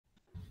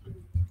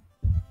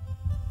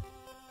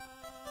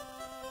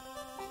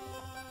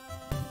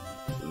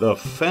The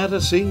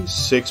Fantasy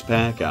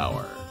Six-Pack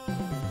Hour.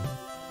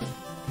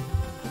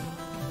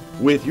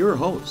 With your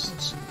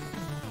hosts,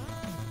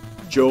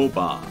 Joe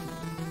Bond.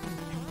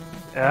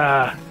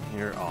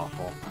 You're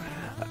awful.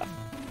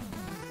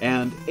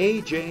 And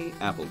A.J.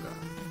 Applegarth.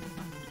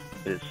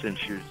 It's Sin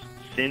Shu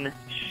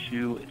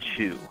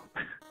Chu.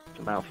 It's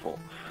a mouthful.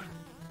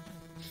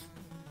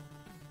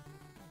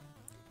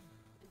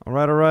 All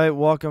right.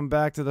 Welcome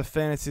back to the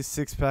Fantasy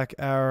Six-Pack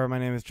Hour. My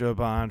name is Joe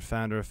Bond,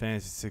 founder of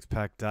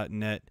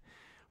FantasySixPack.net.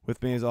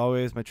 With me, as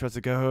always, my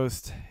trusted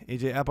co-host,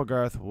 A.J.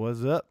 Applegarth.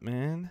 What's up,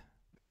 man?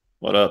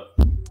 What up?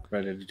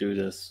 Ready to do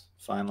this,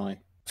 finally.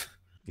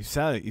 You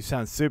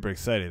sound super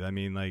excited. I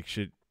mean, like,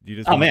 should you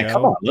just Oh, man,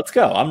 come on. Let's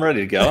go. I'm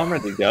ready to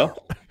go.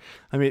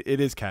 I mean, it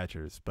is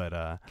catchers,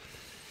 but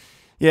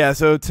yeah,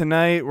 so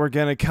tonight we're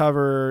going to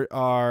cover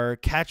our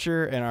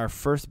catcher and our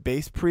first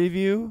base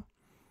preview.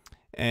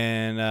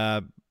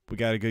 And we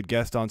got a good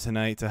guest on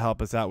tonight to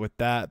help us out with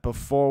that.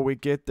 Before we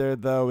get there,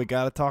 though, we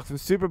got to talk some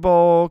Super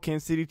Bowl.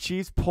 Kansas City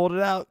Chiefs pulled it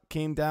out,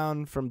 came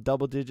down from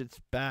double digits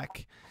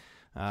back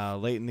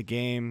late in the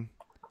game.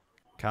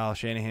 Kyle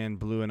Shanahan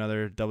blew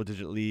another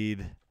double-digit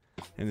lead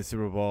in the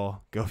Super Bowl.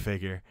 Go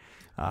figure.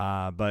 But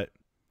I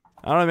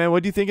don't know, man.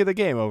 What do you think of the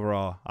game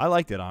overall? I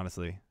liked it,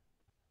 honestly.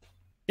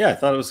 Yeah, I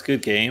thought it was a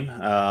good game.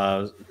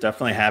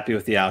 Definitely happy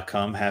with the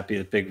outcome. Happy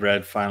that Big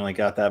Red finally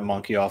got that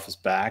monkey off his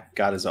back,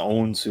 got his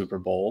own Super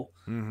Bowl.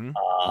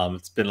 Mm-hmm.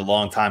 It's been a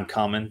long time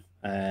coming,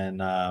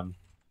 and I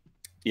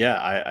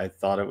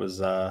thought it was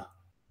a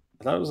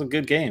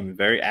good game.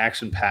 Very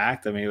action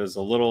packed. I mean, it was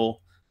a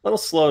little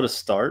slow to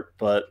start,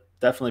 but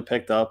definitely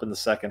picked up in the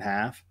second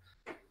half.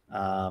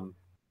 I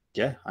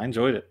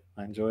enjoyed it.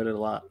 I enjoyed it a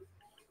lot.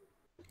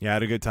 Yeah, I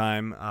had a good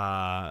time.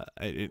 I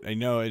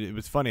know it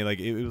was funny. Like,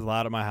 it was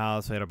loud at my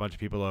house. I had a bunch of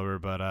people over,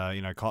 but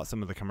I caught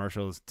some of the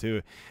commercials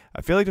too.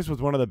 I feel like this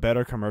was one of the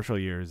better commercial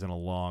years in a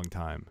long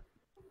time.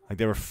 Like,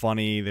 they were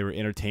funny, they were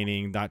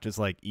entertaining, not just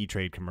like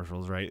E-Trade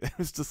commercials, right? It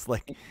was just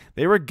like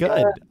they were good.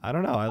 Yeah. I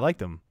don't know. I liked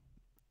them.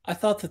 I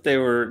thought that they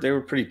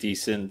were pretty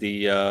decent.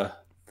 The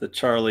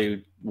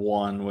Charlie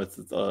one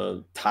with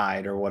the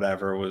Tide or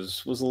whatever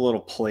was a little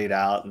played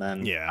out, and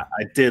then Yeah,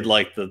 I did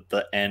like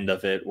the end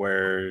of it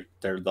where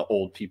they're the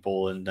old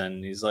people, and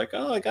then he's like,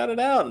 "Oh, I got it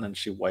out," and then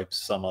she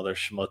wipes some other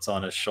schmutz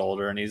on his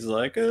shoulder, and he's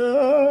like,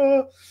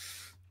 "Oh,"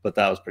 but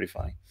that was pretty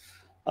funny.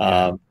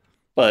 Yeah.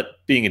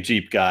 But being a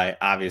Jeep guy,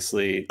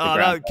 obviously,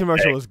 that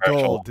commercial was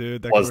gold,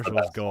 dude. That commercial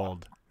was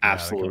gold.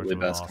 Absolutely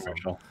Yeah, best awesome.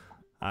 commercial.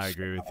 I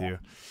agree with you.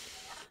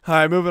 All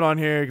right, moving on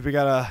here. We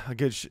got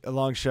a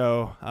long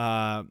show.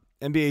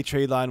 NBA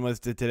trade line was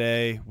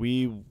today.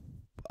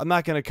 I'm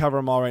not going to cover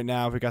them all right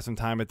now. We got some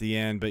time at the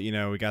end, but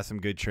we got some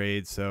good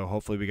trades, so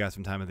hopefully we got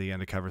some time at the end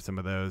to cover some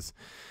of those.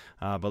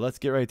 But let's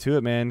get right to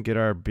it, man. Get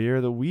our beer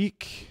of the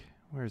week.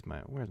 Where's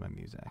my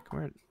music?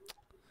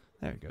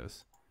 There it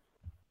goes.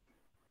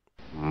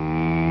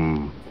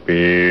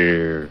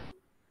 Beer.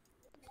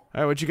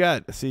 All right, what you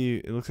got? See,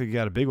 it looks like you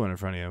got a big one in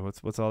front of you.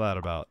 What's all that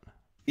about?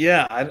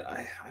 Yeah, I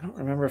don't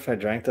remember if I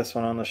drank this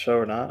one on the show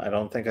or not. I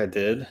don't think I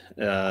did.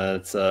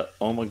 It's a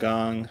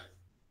Ommegang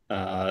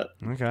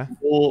Okay.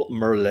 full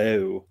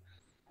Merlau.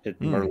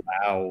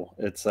 Merlau.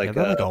 It's like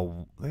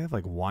they have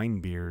like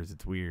wine beers.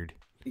 It's weird.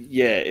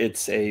 yeah,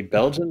 it's a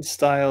Belgian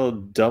style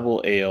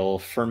double ale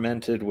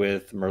fermented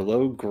with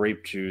Merlot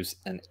grape juice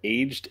and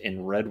aged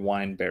in red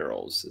wine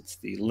barrels. It's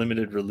the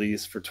limited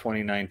release for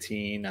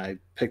 2019. I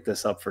picked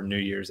this up for New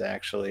Year's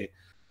actually.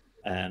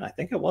 And I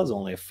think it was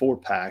only a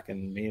 4-pack,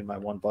 and me and my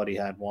one buddy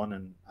had one,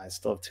 and I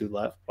still have 2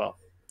 left. Well,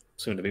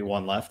 soon to be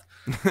 1 left.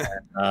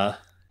 And,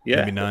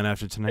 Maybe 9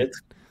 after tonight.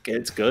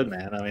 It's good,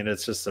 man. I mean,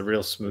 it's just a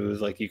real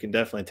smooth. Like, you can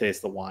definitely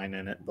taste the wine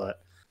in it,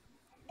 but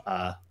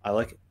I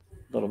like it.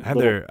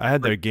 I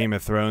had their Game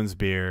of Thrones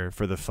beer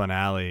for the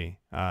finale.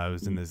 It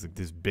was in this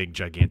big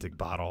gigantic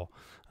bottle.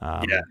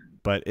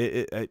 But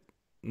it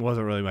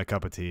wasn't really my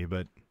cup of tea,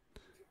 but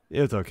it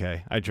was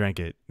okay. I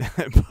drank it,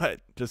 but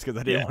just because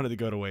I didn't want it to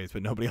go to waste,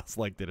 but nobody else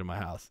liked it in my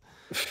house.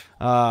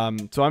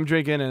 So I'm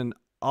drinking an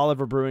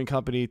Oliver Brewing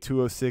Company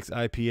 206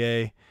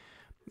 IPA.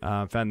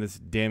 Found this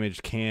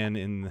damaged can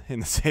in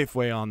the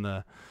Safeway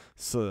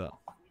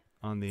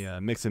on the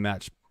mix and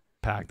match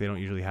pack. They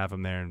don't usually have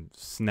them there, and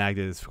snagged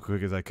it as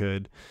quick as I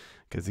could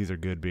because these are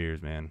good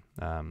beers, man.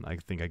 I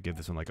think I'd give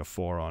this one like a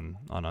 4 on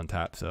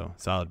Untappd. So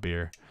solid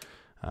beer.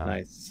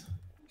 Nice.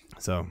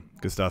 So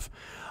good stuff.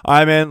 All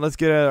right, man. Let's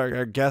get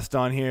our guest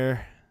on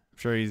here. I'm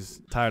sure he's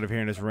tired of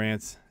hearing his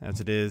rants, as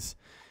it is.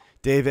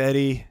 Dave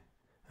Eddy,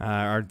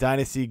 our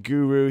dynasty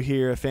guru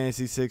here at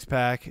Fantasy Six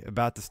Pack,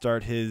 about to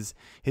start his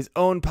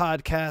own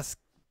podcast.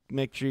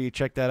 Make sure you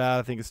check that out.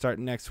 I think it's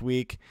starting next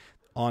week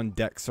on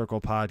Deck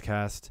Circle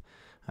Podcast.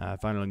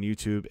 Find it on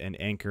YouTube and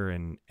Anchor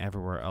and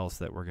everywhere else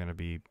that we're going to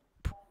be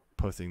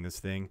posting this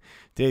thing.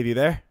 Dave, you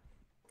there?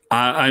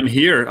 I'm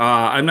here.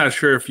 I'm not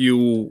sure if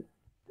you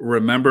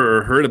remember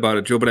or heard about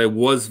it, Joe, but I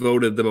was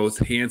voted the most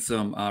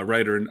handsome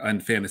writer on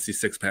Fantasy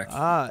Six Pack.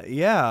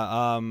 Yeah.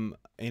 I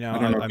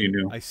don't know if you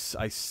knew. I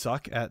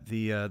suck at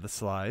the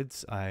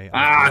slides.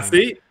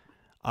 See,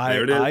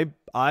 There it is.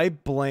 I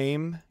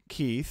blame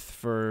Keith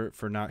for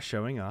not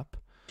showing up.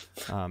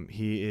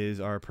 He is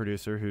our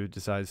producer who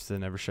decides to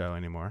never show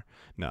anymore.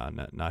 No,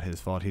 not his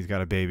fault. He's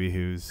got a baby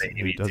who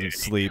doesn't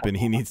sleep, and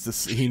he needs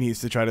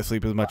to try to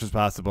sleep as much as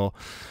possible.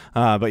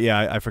 But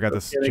yeah, I forgot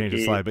to change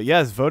the slide. But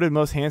yes, voted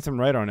most handsome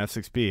writer on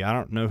F6B. I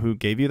don't know who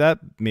gave you that.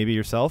 Maybe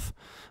yourself.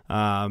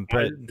 But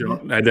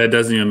that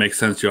doesn't even make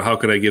sense, Joe. How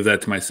could I give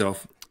that to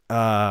myself?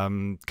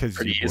 Because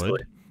you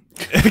would.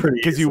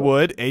 Because you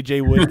would.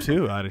 AJ would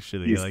too.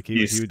 Actually, like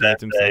he would do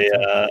it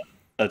himself.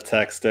 A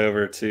text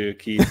over to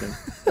Keith and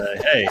say,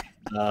 "Hey,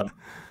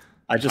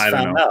 I just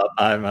found out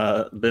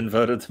I'm been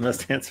voted the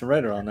most handsome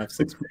writer on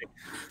F6B."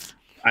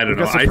 I don't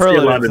know. I see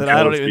a lot that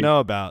I don't even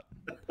know about.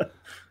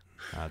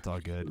 That's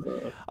all good.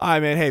 All right,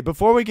 man. Hey,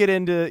 before we get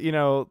into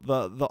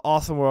the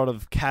awesome world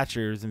of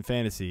catchers and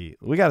fantasy,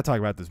 we got to talk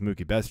about this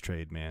Mookie Betts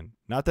trade, man.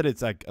 Not that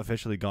it's like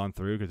officially gone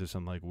through because there's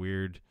some like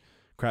weird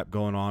crap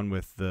going on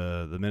with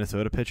the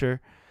Minnesota pitcher,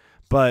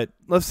 but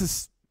this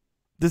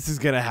is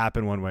going to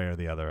happen one way or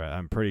the other,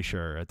 I'm pretty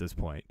sure at this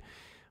point.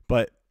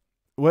 But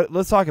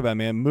let's talk about,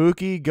 man,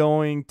 Mookie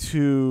going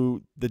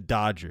to the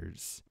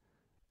Dodgers.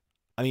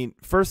 I mean,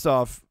 first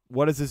off,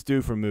 what does this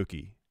do for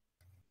Mookie?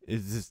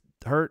 Is this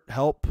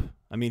help?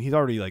 I mean, he's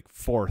already like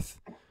fourth.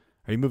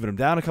 Are you moving him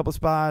down a couple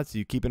spots? Are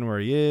you keeping him where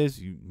he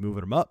is? You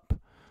moving him up?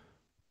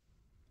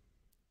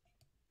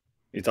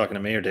 You talking to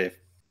me or Dave?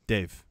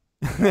 Dave.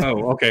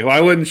 Oh, okay. Well,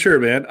 I wasn't sure,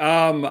 man.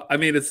 I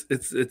mean, it's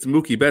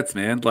Mookie Betts,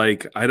 man.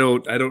 Like, I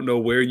don't know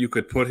where you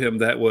could put him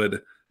that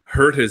would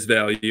hurt his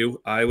value.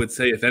 I would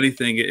say, if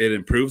anything, it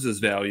improves his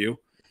value.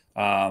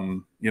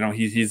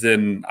 He's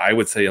in, I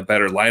would say, a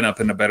better lineup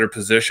in a better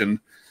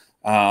position.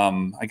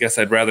 I guess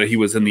I'd rather he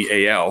was in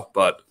the AL,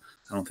 but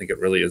I don't think it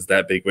really is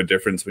that big of a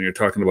difference when you're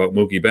talking about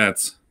Mookie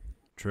Betts.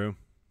 True.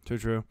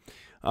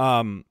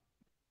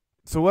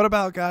 So what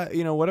about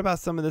what about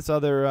some of this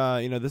other,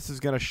 this is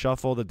going to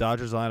shuffle the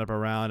Dodgers lineup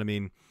around. I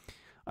mean,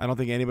 I don't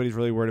think anybody's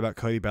really worried about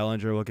Cody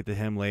Bellinger. We'll get to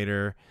him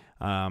later.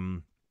 There's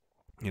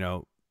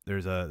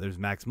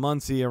Max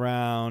Muncy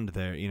around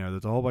there.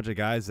 There's a whole bunch of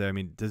guys there. I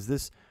mean, does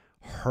this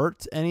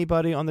hurt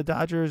anybody on the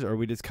Dodgers, or are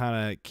we just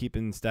kind of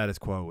keeping status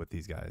quo with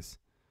these guys?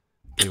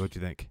 Hey, what do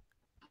you think?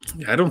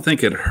 I don't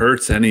think it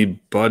hurts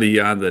anybody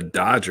on the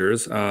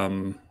Dodgers. I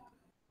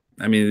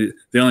mean,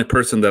 the only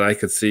person that I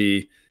could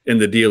see in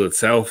the deal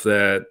itself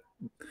that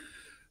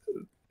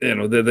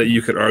that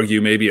you could argue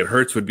maybe it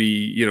hurts would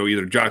be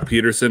either Jock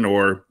Peterson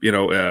or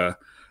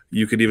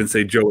you could even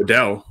say Joe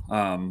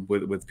Adell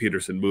with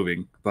Peterson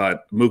moving.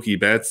 But Mookie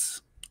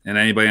Betts and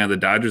anybody on the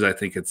Dodgers, I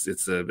think it's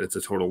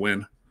a total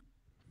win.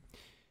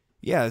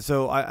 Yeah,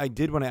 so I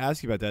did want to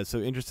ask you about that. So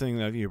interesting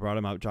that you brought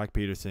him up, Jock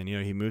Peterson.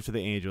 He moved to the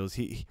Angels.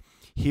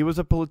 He was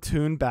a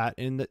platoon bat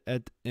in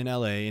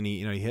LA, and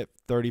he hit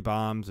 30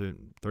 bombs or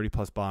 30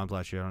 plus bombs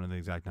last year. I don't know the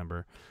exact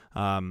number.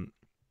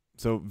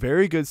 So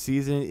very good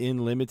season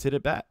in limited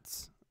at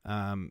bats.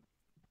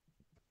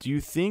 Do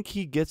you think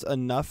he gets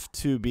enough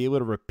to be able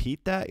to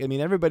repeat that? I mean,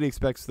 everybody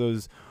expects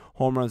those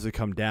home runs to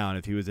come down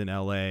if he was in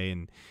LA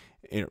and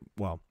if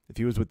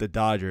he was with the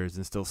Dodgers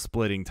and still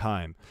splitting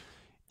time.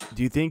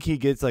 Do you think he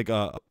gets like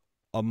a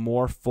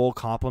more full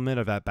complement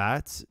of at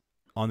bats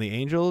on the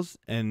Angels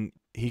and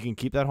he can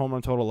keep that home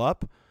run total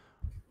up,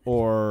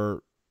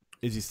 or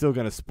is he still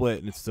going to split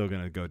and it's still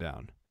going to go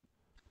down?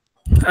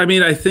 I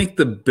mean, I think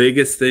the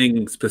biggest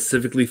thing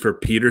specifically for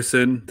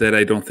Peterson that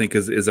I don't think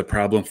is a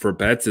problem for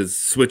Betts is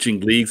switching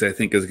leagues. I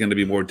think is going to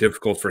be more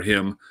difficult for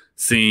him,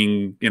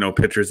 seeing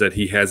pitchers that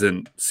he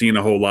hasn't seen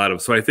a whole lot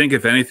of. So I think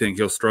if anything,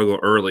 he'll struggle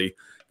early,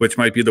 which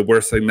might be the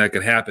worst thing that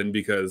could happen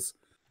because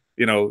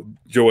Joe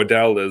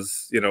Adell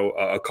is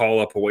a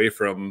call up away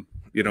from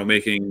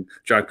making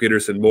Jock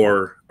Peterson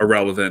more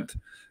irrelevant.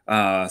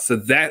 So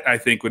that I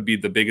think would be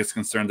the biggest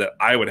concern that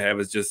I would have,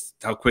 is just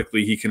how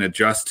quickly he can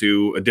adjust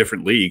to a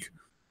different league.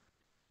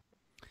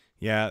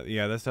 Yeah,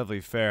 that's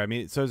definitely fair. I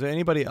mean, so is there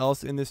anybody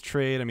else in this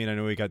trade? I mean, I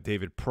know we got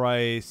David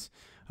Price.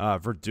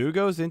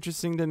 Verdugo's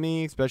interesting to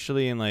me,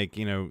 especially in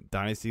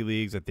dynasty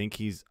leagues. I think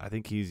he's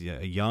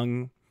a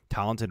young,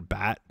 talented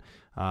bat.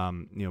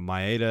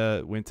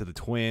 Maeda went to the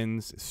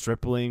Twins.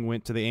 Stripling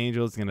went to the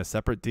Angels in a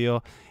separate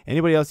deal.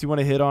 Anybody else you want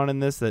to hit on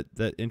in this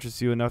that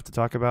interests you enough to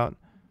talk about?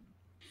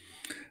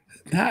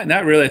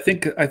 Not really. I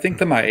think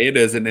the Maeda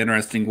is an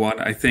interesting one.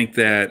 I think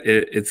that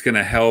it's going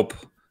to help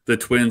the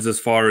Twins as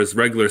far as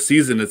regular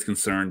season is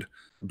concerned,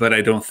 but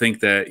I don't think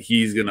that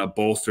he's going to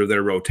bolster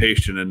their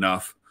rotation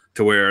enough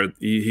to where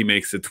he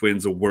makes the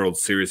Twins a World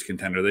Series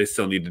contender. They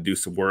still need to do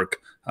some work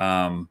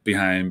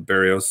behind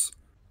Barrios.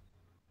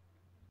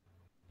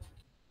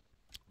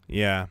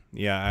 Yeah,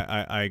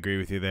 I agree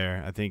with you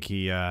there. I think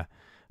I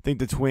think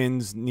the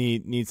Twins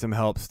need some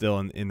help still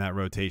in that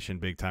rotation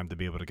big time to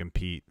be able to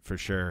compete for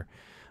sure.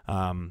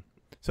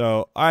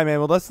 So all right, man.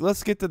 Well,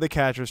 let's get to the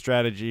catcher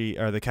strategy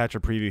or the catcher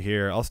preview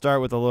here. I'll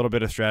start with a little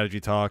bit of strategy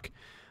talk.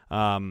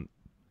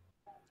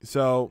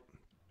 So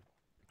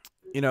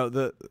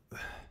the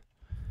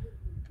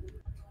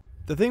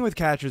thing with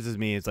catchers is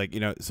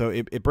so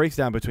it breaks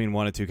down between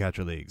 1 and 2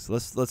 catcher leagues.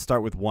 Let's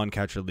start with 1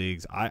 catcher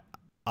leagues.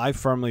 I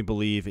firmly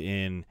believe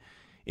in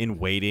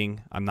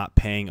waiting. I'm not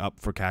paying up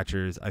for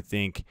catchers. I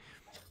think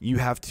you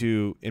have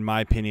to, in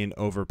my opinion,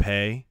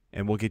 overpay,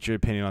 and we'll get your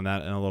opinion on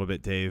that in a little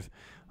bit, Dave.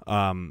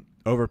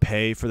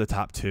 Overpay for the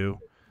top two.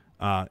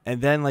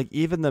 And then, like,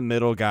 even the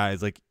middle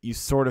guys, like, you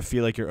sort of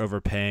feel like you're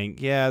overpaying.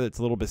 Yeah, it's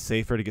a little bit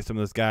safer to get some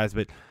of those guys,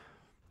 but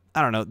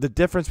I don't know. The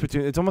difference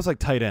between – it's almost like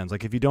tight ends.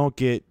 Like, if you don't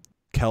get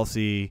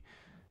Kelsey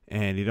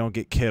and you don't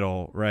get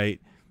Kittle, right,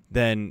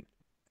 then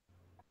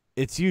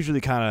it's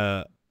usually kind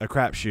of a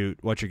crapshoot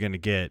what you're going to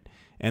get.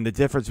 And the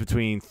difference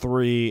between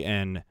 3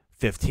 and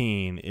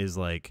 15 is,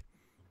 like,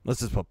 let's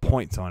just put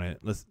points on it.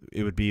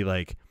 It would be,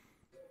 like,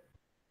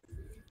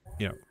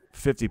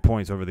 50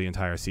 points over the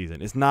entire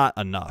season. It's not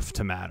enough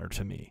to matter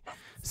to me.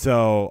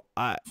 So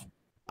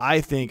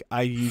I think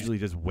I usually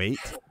just wait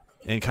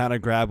and kind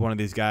of grab one of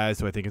these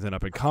guys who I think is an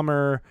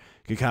up-and-comer,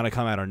 could kind of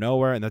come out of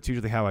nowhere, and that's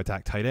usually how I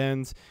attack tight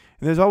ends.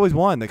 And there's always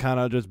one that kind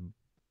of just,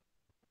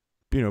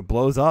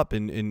 blows up,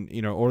 and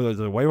or there's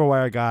a waiver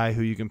wire guy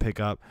who you can pick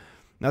up.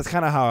 And that's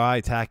kind of how I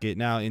attack it.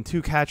 Now, in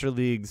 2 catcher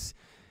leagues,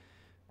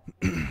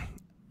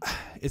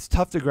 it's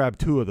tough to grab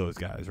 2 of those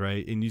guys,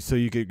 right? And so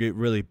you could get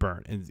really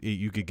burnt, and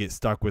you could get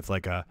stuck with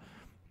like a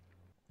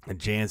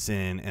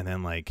Jansen, and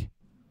then, like,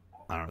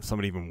 I don't know,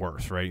 somebody even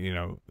worse, right?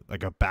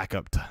 Like a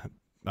backup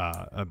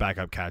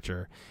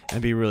catcher,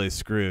 and be really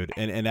screwed.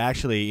 And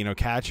actually,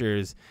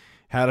 catchers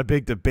had a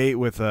big debate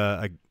with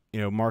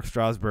Mark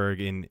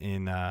Strasburg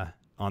in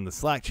on the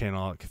Slack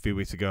channel a few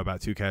weeks ago about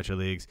 2 catcher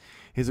leagues.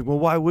 He's like, well,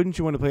 why wouldn't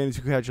you want to play in the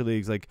 2 catcher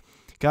leagues? Like,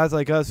 guys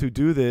like us who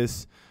do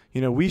this,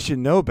 we should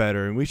know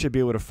better, and we should be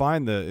able to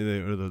find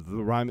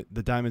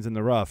the diamonds in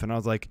the rough. And I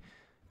was like,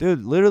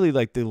 dude, literally,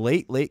 like, the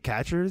late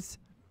catchers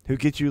who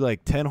get you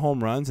like 10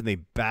 home runs and they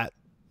bat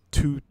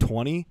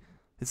 220,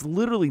 it's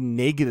literally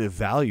negative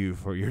value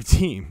for your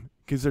team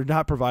because they're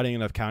not providing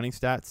enough counting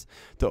stats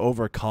to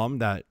overcome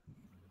that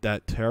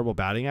terrible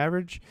batting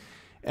average.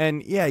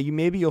 And yeah,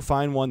 you'll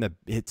find one that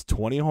hits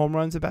 20 home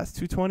runs and bats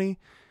 220.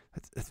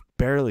 That's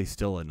barely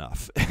still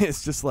enough.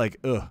 It's just like,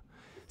 ugh.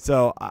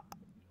 So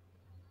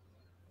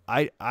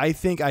I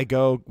think I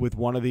go with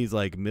one of these,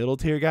 like, middle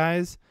tier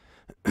guys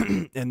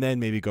and then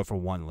maybe go for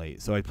one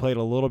late. So I played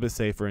a little bit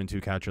safer in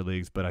 2 catcher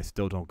leagues, but I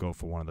still don't go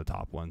for one of the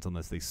top ones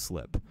unless they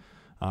slip.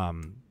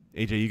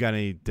 AJ, you got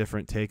any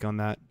different take on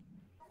that?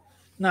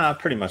 No,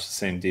 pretty much the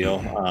same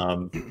deal.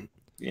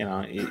 You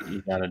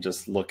got to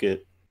just look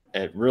at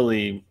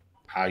really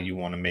how you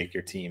want to make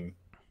your team,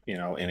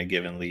 in a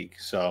given league.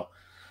 So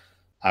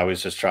I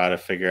was just trying to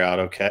figure out,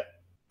 okay,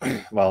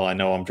 well, I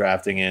know I'm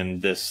drafting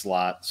in this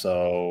slot,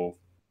 so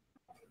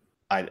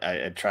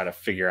I try to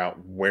figure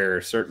out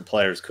where certain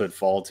players could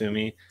fall to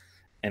me.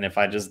 And if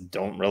I just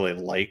don't really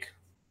like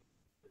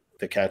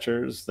the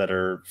catchers that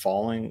are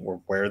falling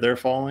or where they're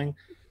falling,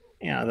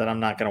 then I'm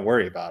not going to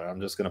worry about it.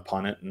 I'm just going to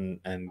punt it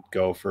and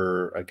go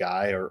for a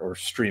guy or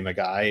stream a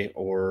guy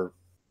or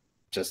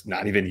just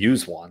not even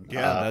use one.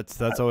 Yeah,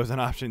 that's always an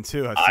option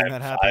too. I've seen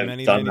that happen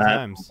many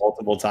times.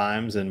 Multiple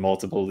times in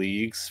multiple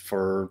leagues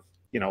for,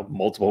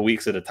 multiple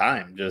weeks at a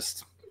time,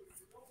 just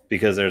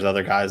because there's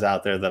other guys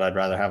out there that I'd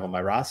rather have on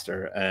my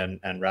roster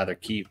and rather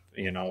keep,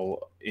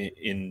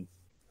 in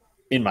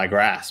my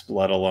grasp,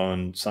 let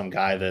alone some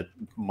guy that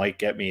might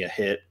get me a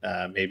hit,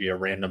 maybe a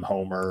random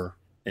homer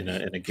in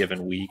a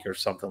given week or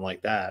something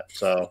like that.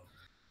 So,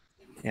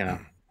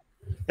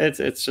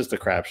 it's just a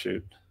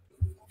crapshoot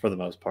for the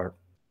most part.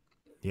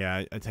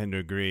 Yeah, I tend to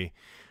agree.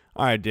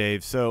 All right,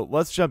 Dave. So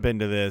let's jump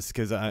into this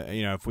because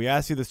if we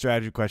ask you the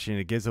strategy question,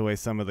 it gives away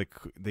some of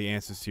the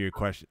answers to your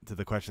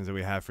the questions that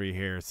we have for you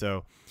here.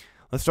 So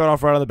let's start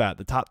off right on the bat.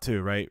 The top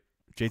 2, right?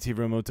 JT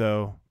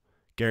Realmuto,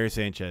 Gary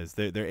Sanchez.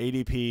 Their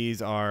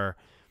ADPs are,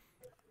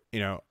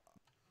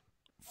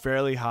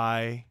 fairly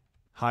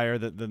higher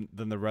than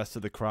the rest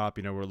of the crop.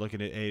 We're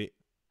looking at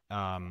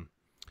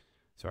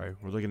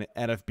we're looking at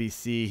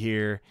NFBC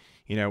here.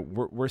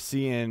 We're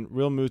seeing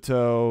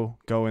Realmuto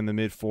go in the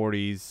mid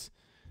 40s.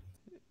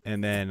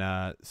 And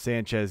then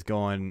Sanchez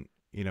going,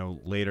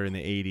 later in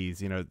the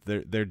 80s.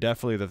 They're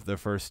definitely the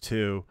first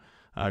 2.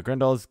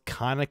 Grandal's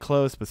kind of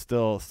close, but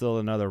still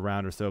another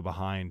round or so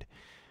behind.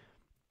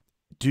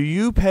 Do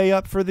you pay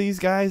up for these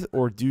guys,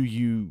 or do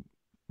you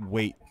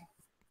wait?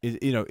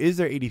 Is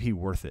their ADP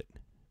worth it?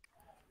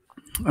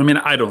 I mean,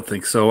 I don't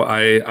think so.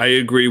 I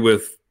agree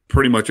with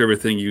pretty much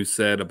everything you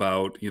said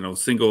about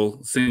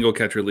single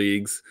catcher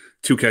leagues,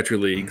 2 catcher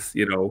leagues.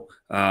 You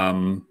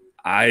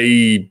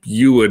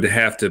would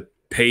have to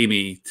pay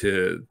me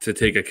to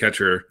take a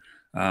catcher,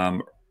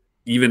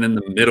 even in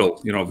the middle,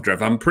 of the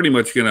draft. I'm pretty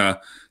much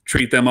gonna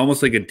treat them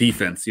almost like a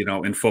defense,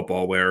 in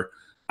football, where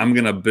I'm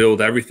gonna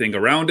build everything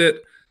around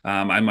it.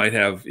 I might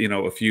have,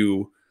 a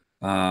few,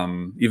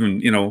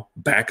 even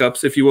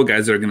backups, if you will,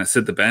 guys that are gonna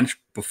sit the bench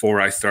before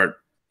I start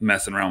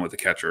messing around with the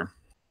catcher.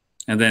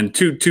 And then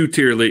two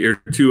catcher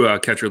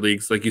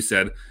leagues, like you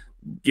said,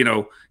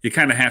 you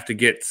kind of have to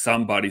get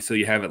somebody so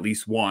you have at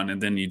least one,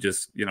 and then you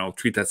just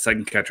treat that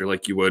second catcher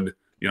like you would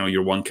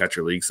your 1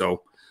 catcher league.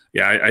 So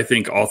yeah, I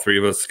think all 3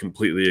 of us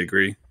completely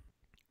agree.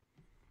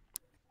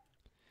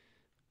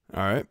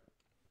 All right.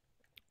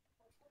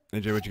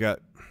 AJ, what you got?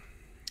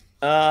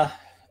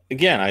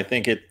 Again, I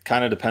think it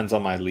kind of depends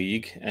on my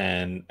league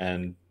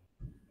and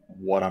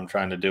what I'm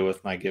trying to do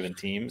with my given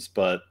teams,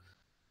 but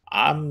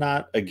I'm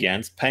not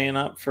against paying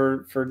up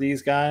for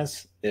these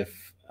guys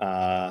if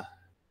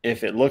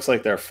it looks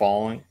like they're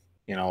falling,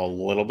 a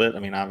little bit. I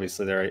mean,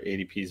 obviously their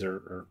ADPs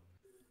are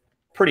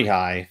pretty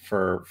high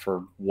for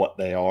what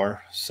they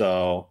are.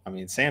 So, I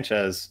mean,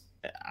 Sanchez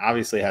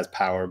obviously has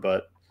power,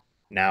 but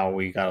now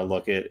we got to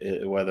look at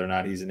whether or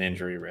not he's an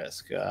injury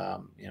risk,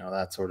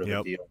 that sort of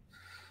a deal.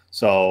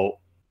 So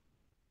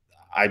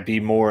I'd be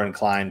more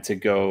inclined to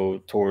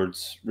go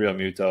towards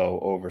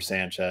Realmuto over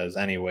Sanchez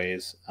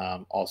anyways.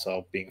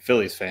 Also, being a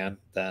Phillies fan,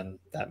 then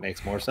that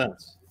makes more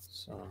sense.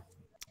 So,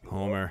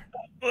 Homer.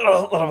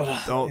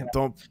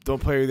 Don't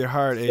play with your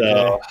heart,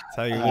 AJ. That's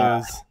how you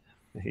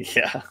lose.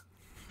 Yeah.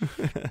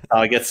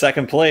 I get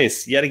second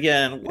place yet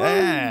again.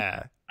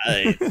 Yeah.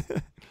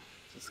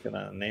 Just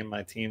gonna name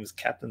my team's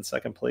captain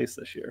second place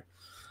this year.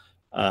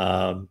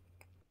 But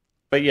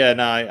yeah,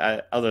 no.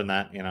 I other than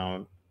that,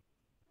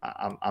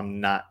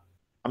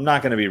 I'm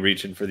not going to be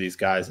reaching for these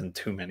guys in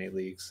too many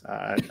leagues.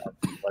 I'll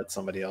let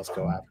somebody else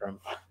go after them.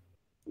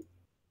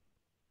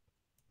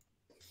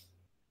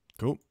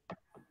 Cool.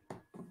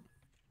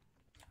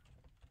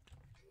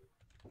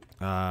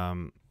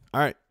 All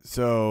right.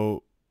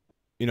 So,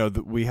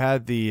 we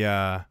had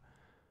the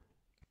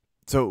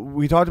so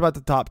we talked about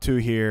the top two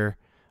here.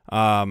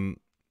 Kind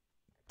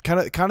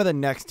of the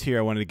next tier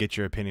I wanted to get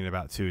your opinion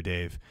about too,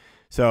 Dave.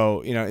 So,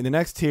 in the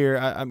next tier,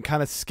 I'm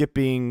kind of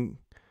skipping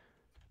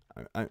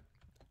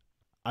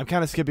I'm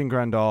kind of skipping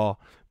Grandal,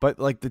 but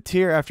like the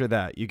tier after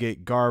that, you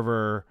get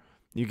Garver,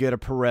 you get a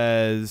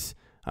Perez.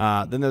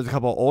 Then there's a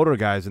couple older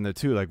guys in there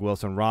too, like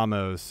Wilson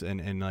Ramos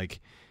and like,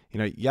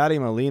 Yadier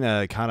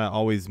Molina kind of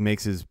always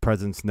makes his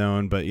presence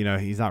known, but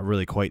he's not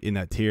really quite in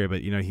that tier,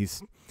 but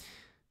he's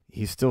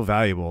still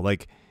valuable.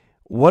 Like,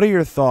 what are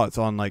your thoughts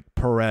on like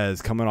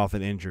Perez coming off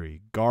an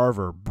injury,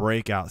 Garver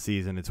breakout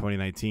season in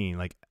 2019,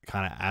 like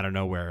kind of out of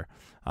nowhere,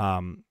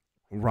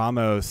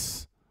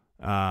 Ramos,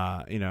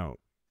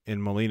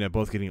 and Molina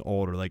both getting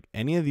older? Like,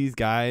 any of these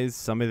guys,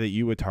 somebody that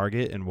you would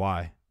target, and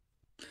why?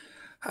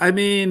 I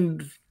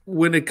mean,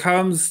 when it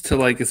comes to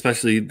like,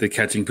 especially the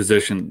catching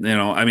position,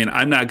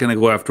 I'm not going to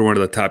go after one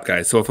of the top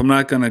guys. So if I'm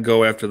not going to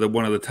go after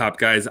one of the top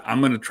guys, I'm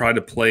going to try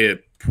to play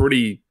it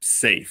pretty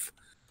safe.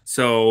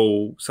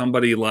 So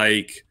somebody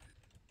like,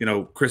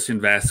 Christian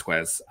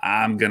Vasquez,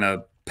 I'm going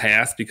to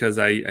pass because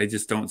I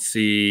just don't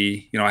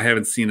see, I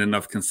haven't seen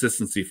enough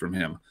consistency from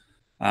him.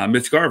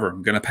 Mitch Garver,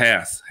 I'm going to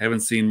pass.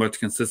 Haven't seen much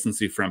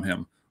consistency from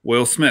him.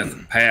 Will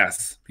Smith,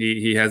 pass.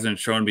 He hasn't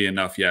shown me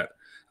enough yet.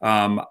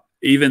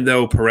 Even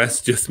though Perez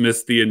just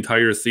missed the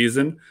entire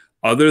season,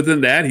 other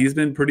than that, he's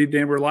been pretty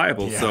damn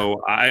reliable. Yeah.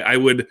 So I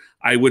would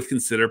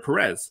consider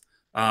Perez.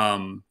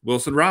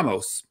 Wilson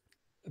Ramos,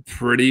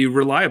 pretty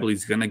reliable.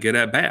 He's going to get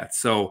at bats.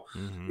 So,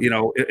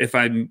 if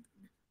I'm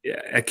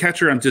a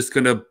catcher, I'm just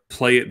going to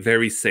play it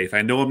very safe.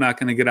 I know I'm not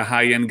going to get a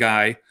high-end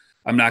guy.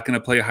 I'm not going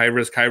to play a high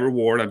risk, high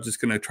reward. I'm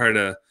just going to try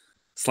to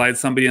slide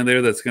somebody in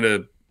there that's going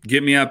to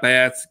get me at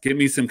bats, give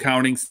me some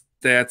counting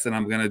stats, and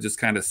I'm going to just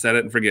kind of set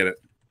it and forget it.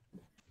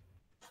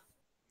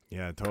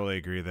 Yeah, I totally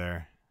agree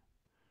there.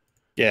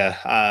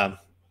 Yeah.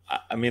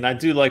 I mean, I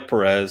do like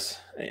Perez.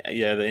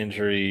 Yeah, the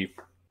injury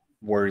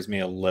worries me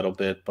a little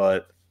bit,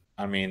 but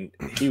I mean,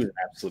 he was an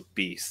absolute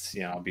beast,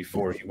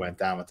 before he went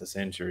down with this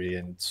injury,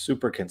 and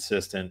super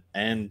consistent.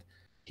 And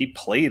he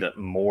played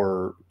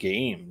more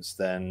games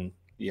than,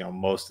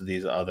 most of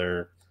these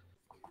other,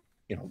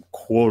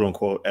 quote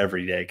unquote,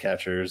 everyday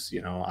catchers.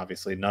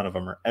 Obviously none of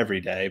them are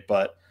everyday,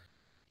 but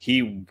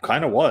he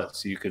kind of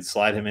was. You could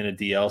slide him in a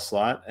DL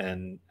slot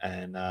and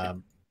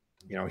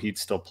he'd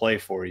still play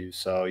for you.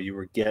 So you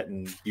were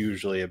getting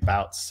usually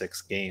about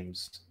 6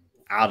 games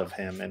out of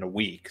him in a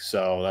week.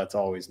 So that's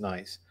always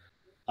nice.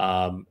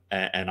 And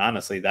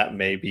honestly, that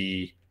may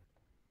be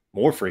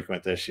more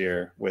frequent this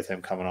year with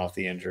him coming off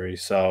the injury.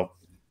 So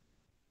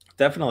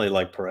definitely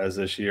like Perez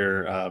this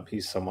year.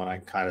 He's someone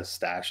I'm kind of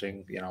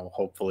stashing,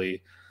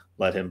 hopefully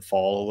let him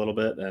fall a little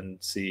bit and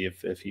see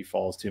if he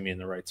falls to me in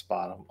the right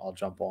spot. I'll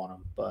jump on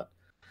him. But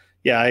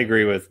yeah, I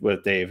agree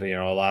with Dave.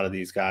 A lot of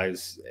these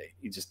guys,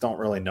 you just don't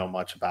really know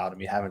much about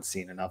them. You haven't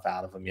seen enough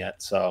out of them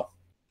yet. So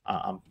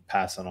I'm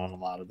passing on a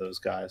lot of those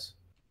guys.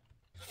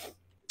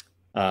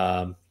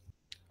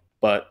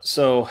 But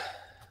so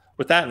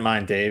with that in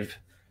mind, Dave,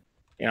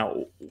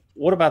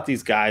 what about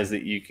these guys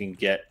that you can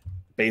get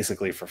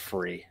basically for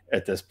free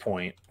at this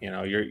point?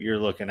 You're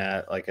looking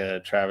at like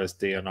a Travis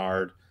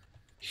Deonard,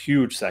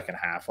 huge second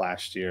half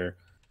last year.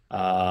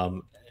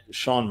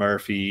 Sean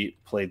Murphy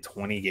played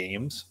 20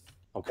 games.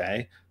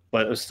 Okay.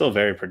 But it was still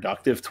very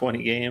productive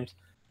 20 games.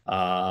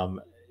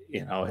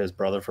 His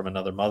brother from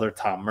another mother,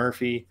 Tom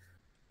Murphy,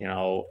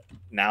 now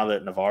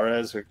that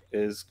Navarez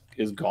is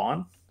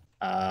gone,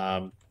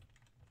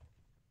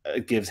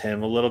 it gives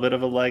him a little bit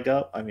of a leg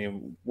up. I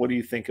mean, what do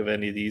you think of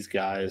any of these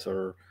guys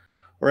or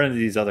any of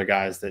these other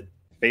guys that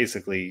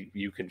basically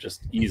you can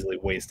just easily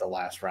waste a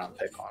last round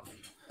pick on?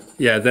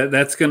 Yeah,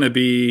 that's going to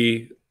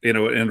be in a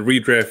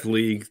redraft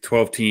league,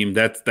 12 team,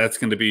 that's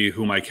going to be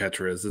who my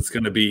catcher is. It's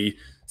going to be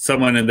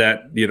someone in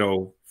that,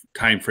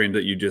 time frame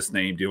that you just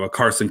named, a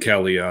Carson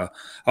Kelly,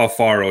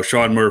 Alfaro,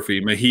 Sean Murphy,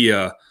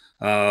 Mejia,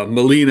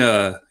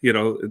 Molina,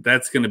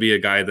 that's going to be a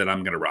guy that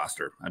I'm going to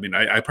roster. I mean,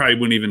 I probably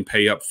wouldn't even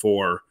pay up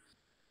for,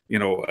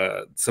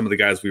 some of the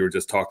guys we were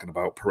just talking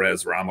about,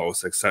 Perez,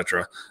 Ramos,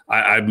 etc.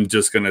 I'm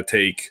just going to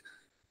take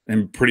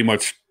and pretty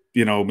much,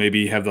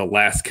 maybe have the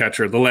last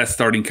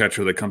starting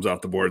catcher that comes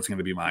off the board is going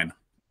to be mine.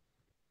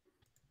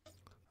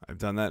 I've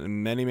done that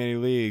in many, many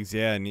leagues.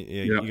 Yeah, and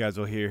you guys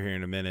will hear here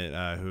in a minute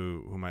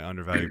who my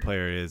undervalued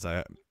player is.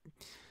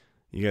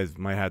 You guys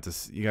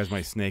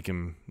might snake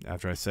him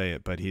after I say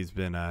it, but he's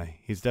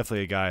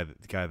definitely a guy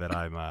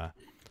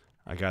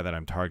that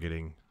I'm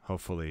targeting,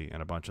 hopefully,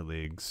 in a bunch of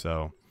leagues.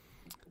 So,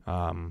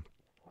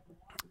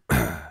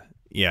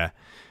 yeah.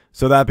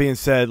 So that being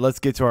said, let's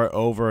get to our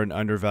over and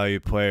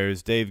undervalued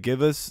players. Dave,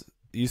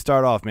 you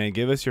start off, man.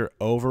 Give us your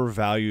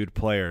overvalued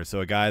player.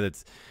 So a guy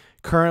that's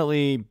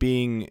currently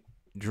being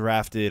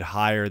drafted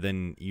higher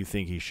than you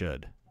think he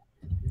should.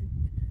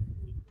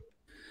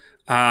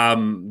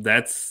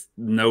 That's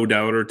no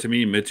doubter to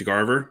me, Mitch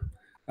Garver.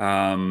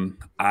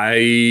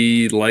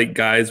 I like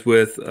guys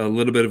with a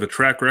little bit of a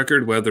track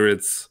record, whether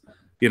it's,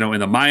 in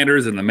the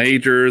minors and the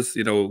majors,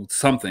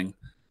 something.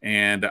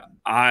 And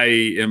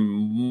I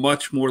am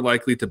much more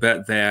likely to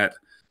bet that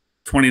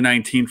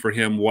 2019 for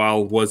him,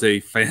 while was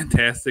a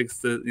fantastic,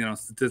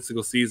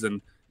 statistical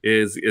season,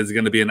 is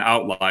going to be an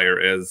outlier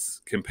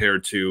as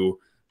compared to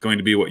going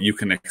to be what you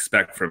can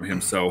expect from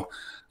him. So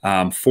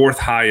fourth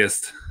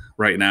highest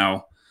right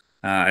now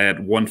at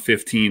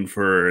 115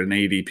 for an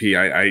ADP.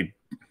 I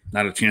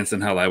not a chance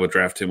in hell I would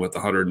draft him with the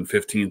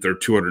 115th or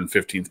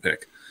 215th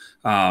pick.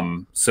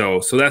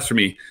 So that's for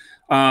me.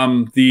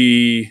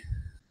 Probably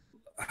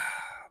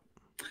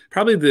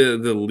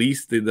the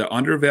least, the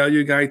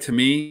undervalued guy to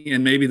me,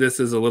 and maybe this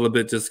is a little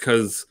bit just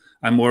because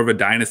I'm more of a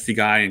dynasty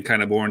guy and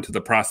kind of more into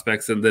the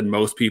prospects than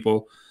most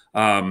people.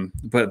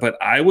 But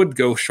I would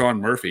go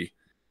Sean Murphy.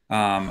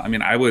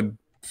 I would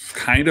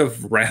kind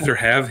of rather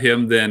have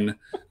him than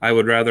I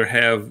would rather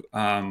have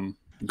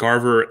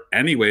Garver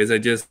anyways.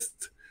 He's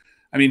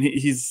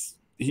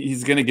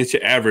going to get you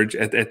average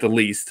at the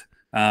least.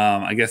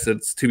 I guess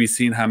it's to be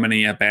seen how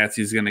many at-bats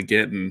he's going to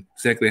get and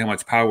exactly how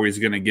much power he's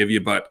going to give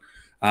you. But,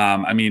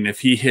 if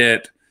he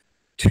hit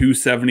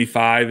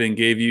 275 and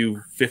gave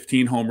you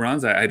 15 home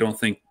runs, I don't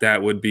think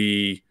that would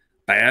be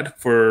bad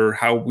for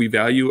how we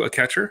value a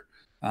catcher.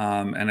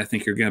 And I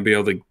think you're going to be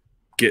able to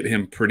get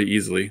him pretty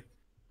easily.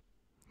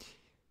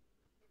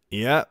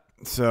 Yeah.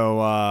 So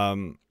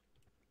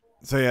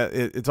yeah,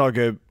 it's all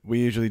good. We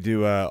usually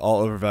do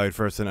all overvalued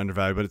first and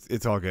undervalued, but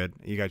it's all good.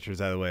 You got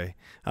yours out of the way.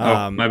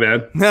 My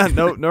bad.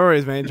 No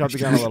worries, man. Drop the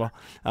gun a little.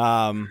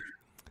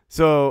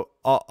 So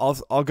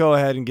I'll go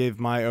ahead and give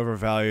my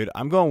overvalued.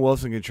 I'm going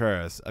Wilson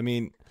Contreras. I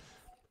mean,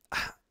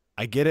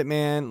 I get it,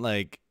 man.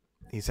 Like,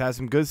 he's had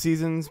some good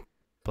seasons.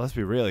 But let's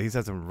be real, he's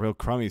had some real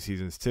crummy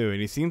seasons too,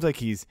 and he seems like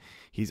he's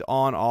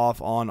on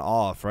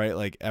off, right?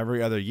 Like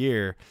every other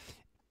year,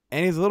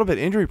 and he's a little bit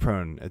injury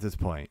prone at this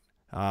point.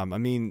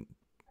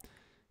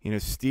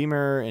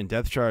 Steamer and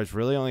depth charts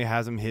really only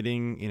has him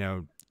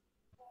hitting,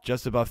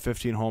 just above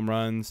 15 home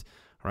runs,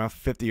 around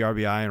 50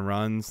 RBI and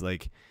runs,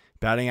 like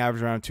batting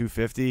average around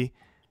 250.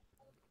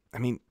 I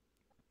mean,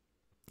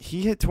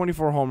 he hit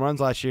 24 home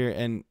runs last year,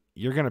 and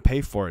you're going to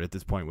pay for it at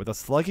this point with a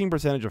slugging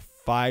percentage of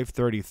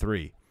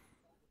 .533.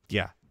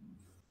 Yeah,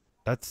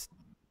 that's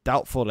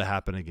doubtful to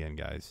happen again,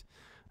 guys.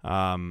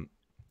 And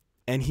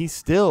he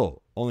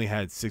still only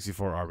had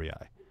 64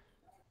 RBI,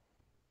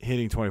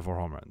 hitting 24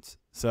 home runs.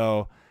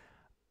 So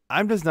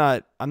I'm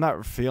not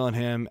feeling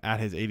him at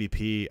his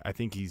ADP. I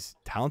think he's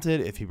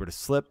talented. If he were to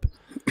slip,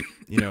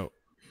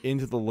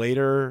 into the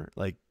later,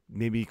 like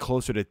maybe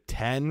closer to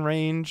 10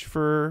 range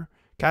for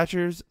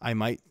catchers, I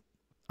might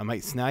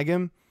snag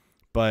him.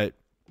 But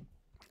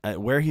at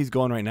where he's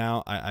going right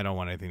now, I don't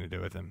want anything to do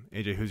with him.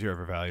 AJ, who's your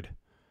overvalued?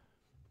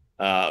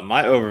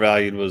 My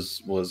overvalued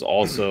was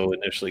also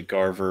initially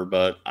Garver,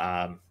 but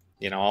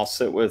I'll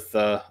sit with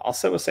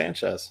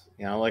Sanchez.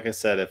 Like I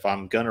said, if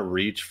I'm gonna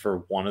reach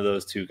for one of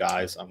those two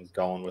guys, I'm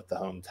going with the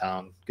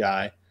hometown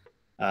guy.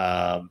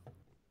 I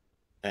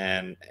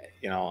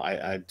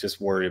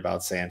just worry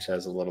about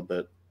Sanchez a little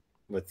bit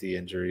with the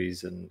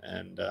injuries and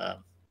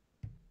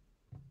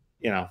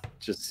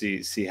just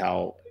see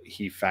how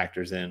he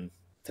factors in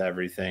to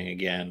everything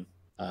again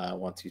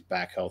once he's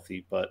back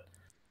healthy. But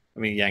I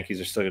mean,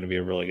 Yankees are still going to be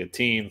a really good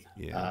team.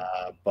 Yeah.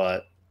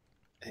 But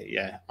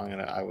yeah,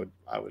 I would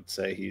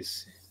say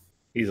he's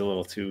a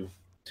little too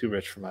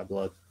rich for my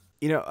blood.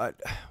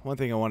 One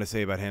thing I want to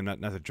say about him,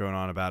 not to drone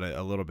on about it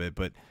a little bit,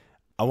 but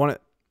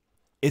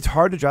it's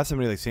hard to draft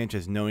somebody like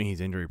Sanchez knowing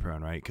he's injury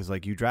prone, right? Because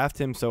like you draft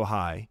him so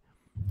high,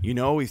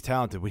 he's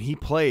talented. When he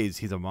plays,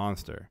 he's a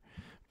monster.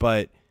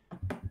 But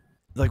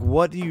like,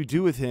 what do you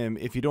do with him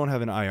if you don't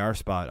have an IR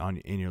spot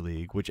in your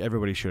league, which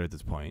everybody should at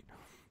this point?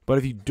 But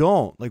if you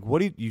don't, like,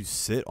 what do you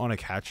sit on a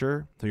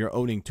catcher? So you're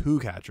owning two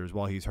catchers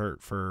while he's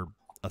hurt for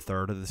a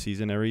third of the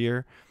season every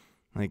year.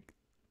 Like,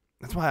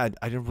 that's why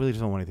I really just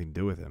don't want anything to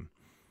do with him.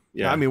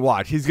 Yeah. I mean,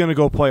 watch. He's going to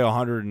go play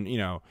 100 and, he's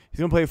going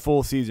to play a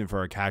full season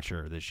for a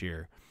catcher this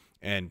year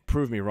and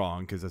prove me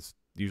wrong because that's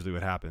usually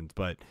what happens.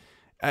 But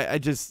I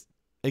just,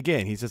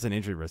 again, he's just an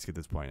injury risk at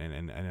this point,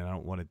 and I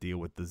don't want to deal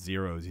with the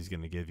zeros he's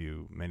going to give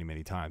you many,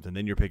 many times. And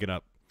then you're picking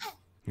up,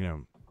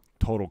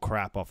 total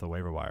crap off the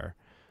waiver wire.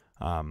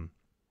 All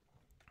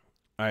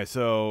right,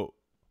 so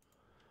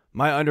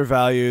my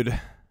undervalued,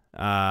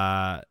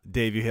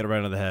 Dave, you hit it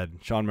right on the head,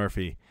 Sean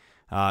Murphy.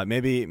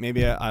 Maybe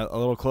a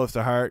little close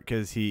to heart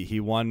because he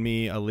won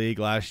me a league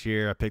last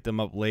year. I picked him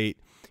up late,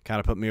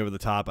 kind of put me over the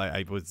top.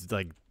 I was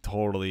like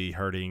totally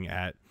hurting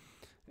at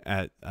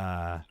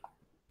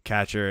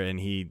catcher, and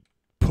he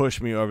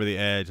pushed me over the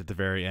edge at the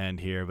very end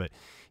here. But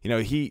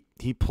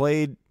he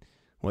played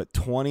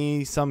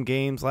 20 some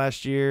games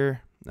last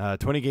year,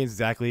 20 games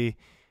exactly,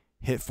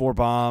 hit 4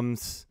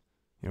 bombs,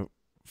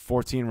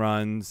 14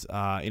 runs.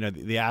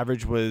 The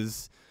average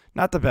was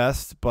not the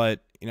best,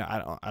 but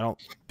I don't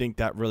think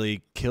that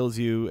really kills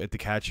you at the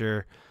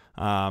catcher.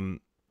 I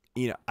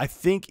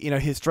think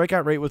his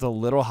strikeout rate was a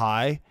little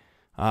high,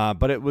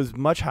 but it was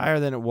much higher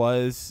than it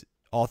was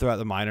all throughout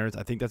the minors.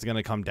 I think that's going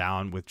to come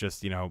down with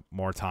just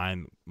more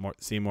time,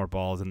 seeing more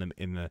balls in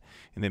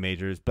the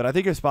majors. But I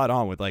think you're spot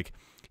on with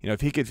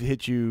if he could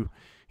hit you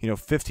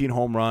 15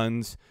 home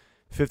runs,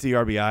 50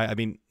 RBI. I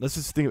mean, let's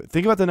just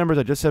think about the numbers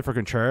I just said for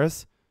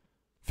Contreras: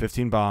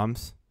 15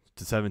 bombs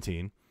to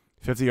 17.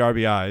 50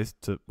 RBIs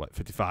to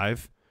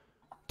 55,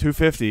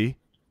 250,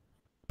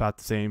 about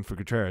the same for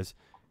Contreras,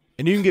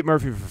 and you can get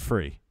Murphy for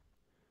free.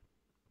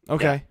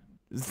 Okay,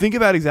 Think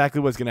about exactly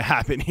what's going to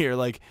happen here.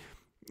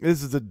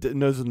 This is a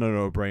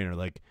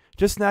no-brainer.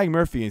 Just snag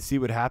Murphy and see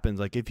what happens.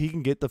 If he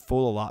can get the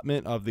full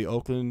allotment of the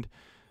Oakland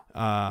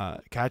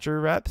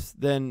catcher reps,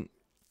 then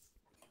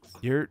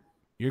you're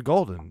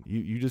golden.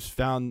 You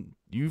found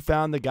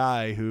the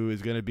guy who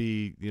is going to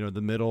be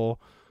the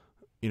middle,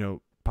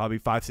 probably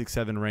 5, 6,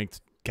 7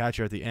 ranked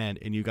catcher at the end,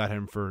 and you got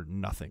him for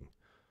nothing.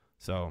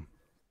 So,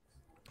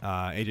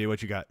 AJ,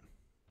 what you got?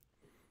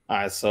 All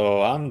right,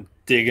 so I'm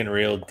digging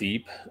real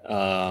deep,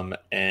 and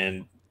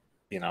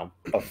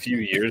a few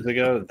years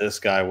ago, this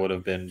guy would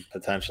have been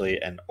potentially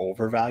an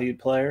overvalued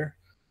player,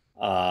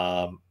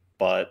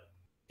 but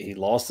he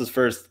lost his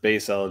first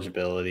base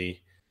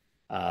eligibility,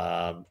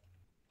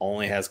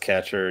 only has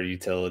catcher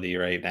utility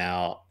right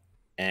now,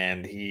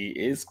 and he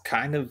is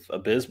kind of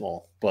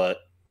abysmal, but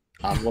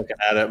I'm looking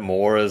at it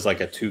more as a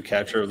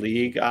 2-catcher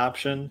league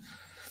option,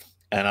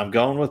 and I'm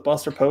going with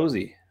Buster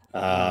Posey.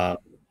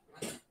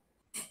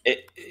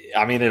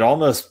 It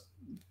almost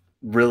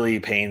really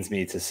pains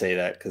me to say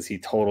that because he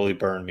totally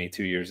burned me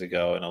 2 years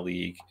ago in a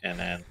league, and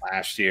then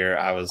last year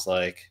I was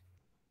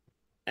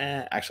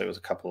actually it was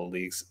a couple of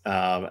leagues,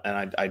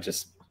 and I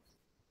just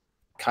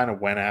kind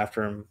of went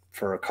after him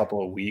for a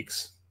couple of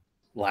weeks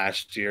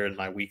last year in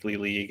my weekly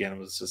league, and it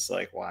was just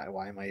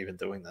why am I even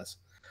doing this?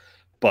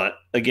 But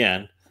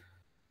again,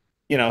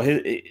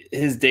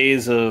 his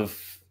days of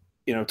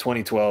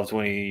 2012,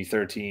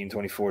 2013,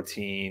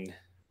 2014,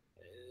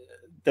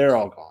 they're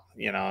all gone.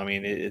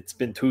 It's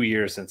been 2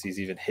 years since he's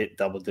even hit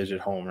double-digit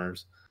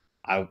homers.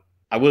 I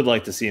would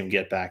like to see him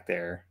get back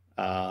there.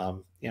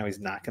 He's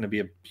not going to be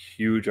a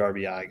huge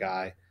RBI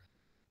guy,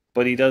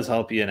 but he does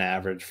help you in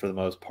average for the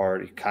most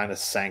part. He kind of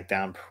sank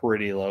down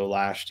pretty low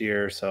last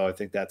year, so I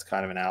think that's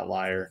kind of an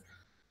outlier.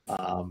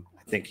 I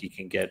think he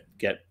can get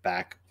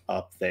back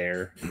up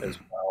there as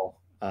well.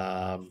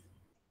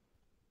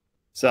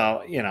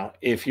 So,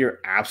 if you're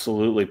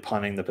absolutely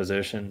punting the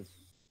position,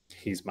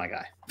 he's my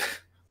guy.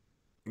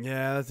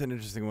 Yeah, that's an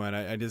interesting one.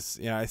 I just,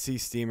 I see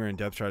Steamer and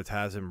depth charts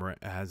has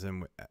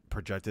him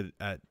projected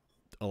at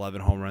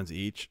 11 home runs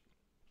each.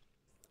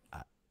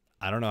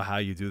 I don't know how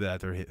you do that.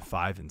 They're hit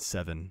 5 and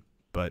 7,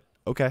 but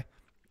okay.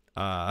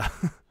 I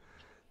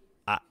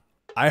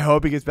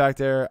hope he gets back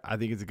there. I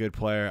think he's a good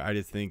player. I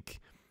just think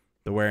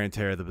the wear and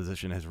tear of the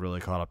position has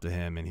really caught up to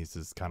him, and he's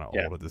just kind of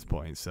old at this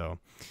point. So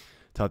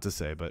tough to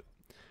say, but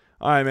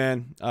all right,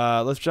 man.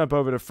 Let's jump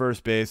over to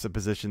first base, a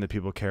position that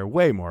people care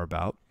way more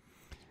about.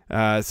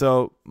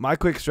 So my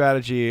quick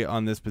strategy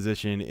on this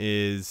position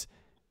is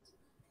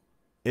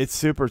it's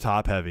super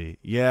top heavy.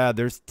 Yeah,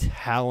 there's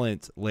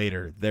talent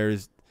later.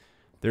 There's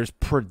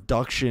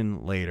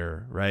production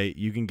later, right?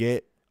 You can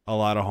get a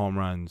lot of home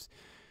runs.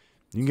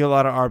 You can get a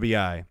lot of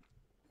RBI.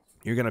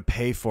 You're going to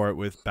pay for it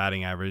with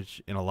batting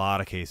average in a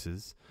lot of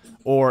cases.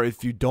 Or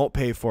if you don't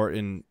pay for it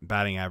in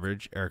batting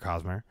average, Eric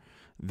Hosmer,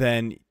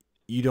 then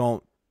you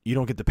don't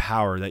get the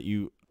power that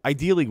you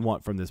ideally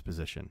want from this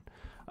position.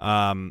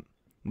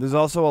 There's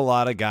also a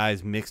lot of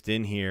guys mixed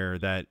in here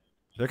that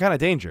they're kind of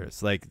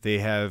dangerous. They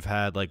have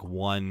had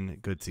one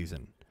good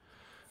season.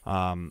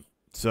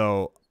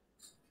 So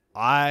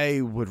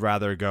I would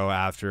rather go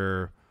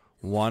after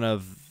one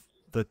of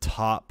the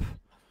top.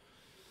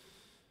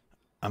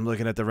 I'm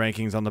looking at the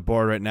rankings on the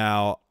board right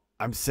now.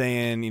 I'm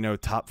saying,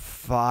 top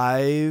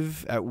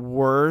 5 at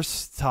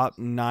worst, top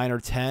 9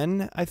 or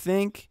 10, I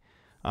think.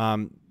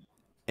 And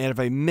if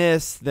I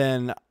miss,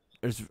 then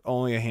there's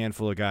only a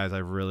handful of guys I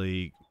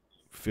really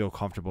feel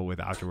comfortable with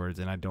afterwards,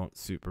 and I don't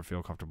super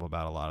feel comfortable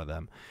about a lot of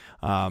them.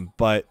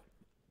 But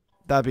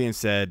that being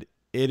said,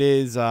 it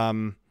is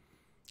a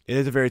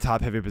very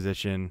top heavy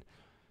position,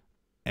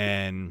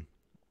 and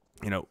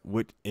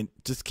it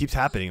just keeps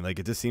happening. Like,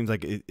 it just seems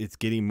like it's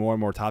getting more and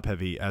more top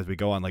heavy as we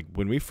go on. Like,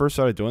 when we first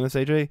started doing this,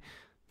 AJ,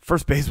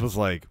 first base was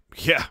like,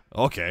 yeah,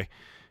 okay,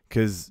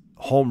 because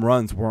home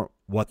runs weren't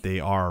what they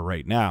are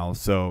right now.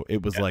 So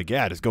it was like,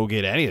 yeah, just go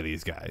get any of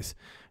these guys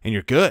and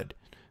you're good.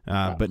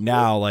 But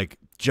now, like,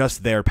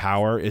 just their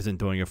power isn't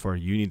doing it for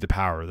you. You need the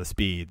power, the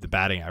speed, the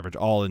batting average,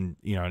 all in,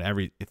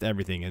 and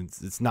everything. And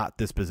it's not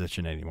this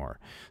position anymore.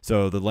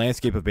 So the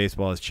landscape of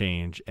baseball has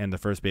changed, and the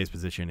first base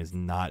position is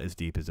not as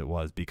deep as it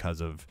was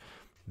because of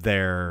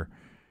their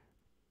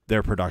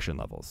production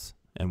levels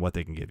and what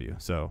they can give you.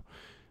 So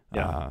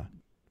what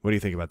do you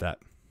think about that?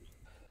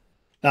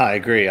 No, I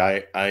agree.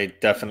 I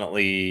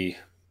definitely,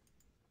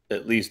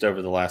 at least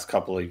over the last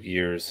couple of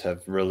years,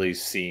 have really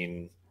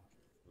seen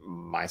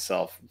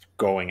myself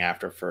going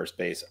after first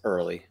base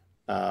early,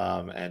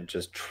 and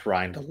just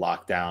trying to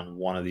lock down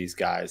one of these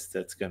guys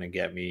that's going to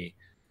get me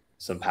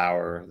some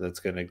power, that's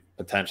going to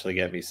potentially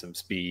get me some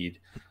speed,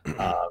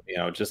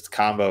 just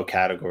combo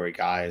category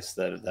guys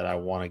that I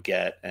want to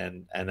get,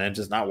 and then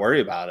just not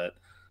worry about it.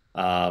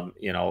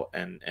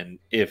 And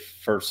if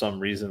for some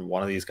reason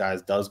one of these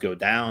guys does go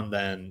down,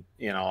 then,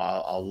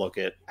 I'll look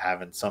at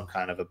having some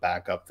kind of a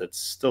backup that's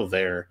still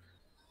there.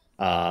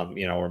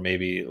 Or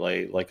maybe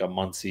like a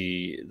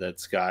Muncie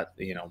that's got,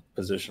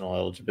 positional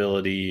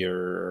eligibility,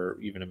 or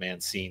even a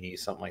Mancini,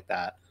 something like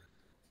that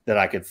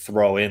I could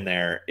throw in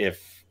there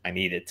if I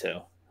needed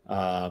to.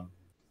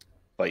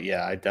 But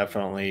yeah, I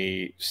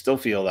definitely still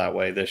feel that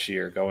way this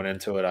year going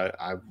into it.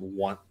 I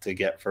want to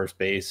get first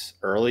base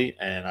early,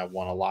 and I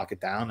want to lock it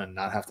down and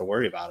not have to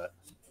worry about it.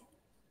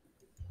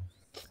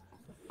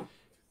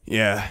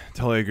 Yeah,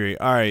 totally agree.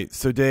 All right,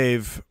 so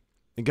Dave,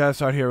 you got to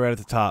start here right at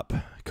the top.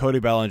 Cody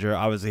Bellinger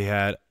obviously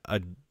had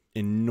an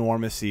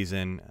enormous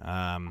season.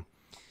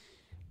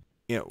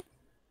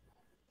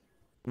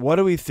 What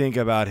do we think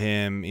about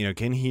him?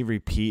 Can he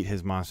repeat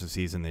his monster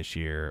season this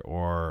year,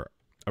 or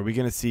are we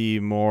going to see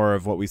more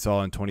of what we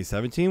saw in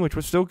 2017, which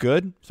was still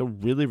good, so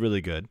really,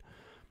 really good?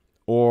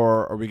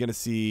 Or are we going to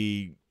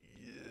see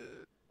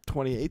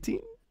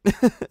 2018?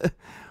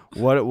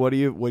 What are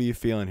you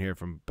feeling here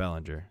from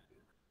Bellinger?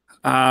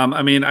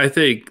 I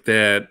think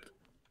that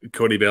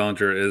Cody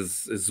Bellinger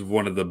is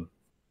one of the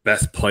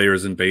best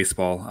players in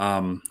baseball.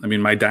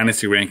 My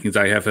dynasty rankings,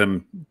 I have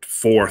him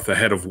 4th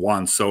ahead of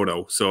Juan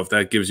Soto. So if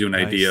that gives you an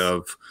idea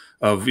of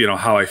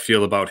how I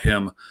feel about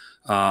him,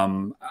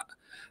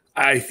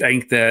 I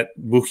think that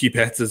Mookie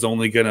Betts is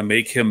only going to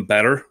make him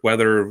better,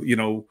 whether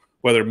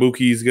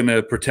Mookie's going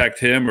to protect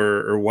him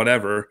or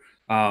whatever.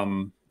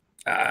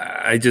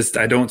 I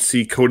don't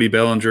see Cody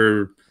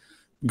Bellinger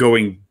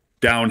going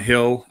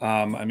downhill.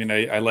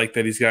 I like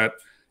that he's got,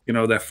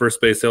 that first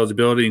base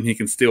eligibility, and he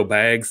can steal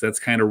bags. That's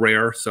kind of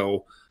rare.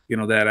 So,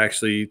 that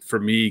actually for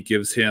me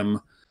gives him,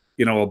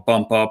 a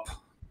bump up,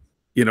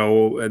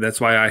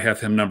 that's why I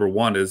have him number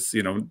 1 is,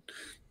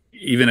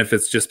 even if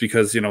it's just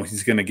because,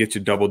 he's going to get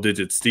you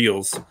double-digit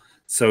steals.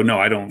 So no,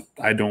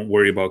 I don't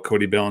worry about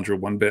Cody Bellinger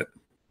one bit.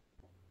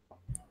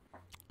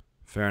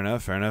 Fair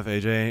enough.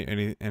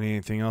 AJ,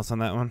 anything else on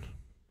that one?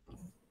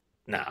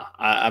 No,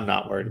 I'm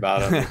not worried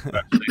about him,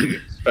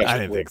 especially I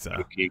didn't think so.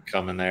 Mookie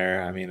coming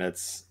there.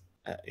 It's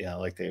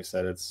like Dave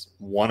said, it's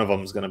one of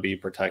them is going to be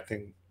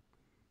protecting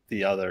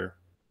the other,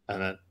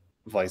 and then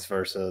vice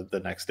versa the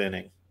next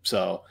inning.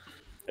 So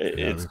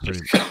it's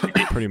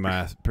pretty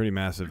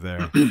massive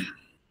there.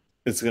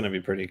 It's going to be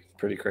pretty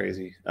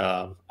crazy.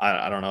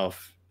 I don't know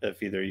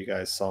if either of you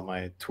guys saw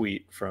my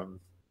tweet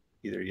from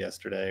either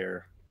yesterday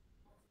or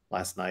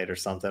last night or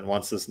something.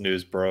 Once this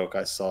news broke,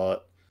 I saw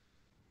it,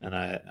 and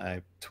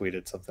I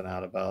tweeted something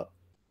out about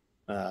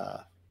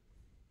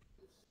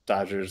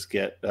Dodgers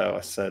get,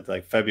 I said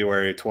like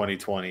February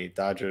 2020,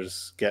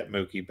 Dodgers get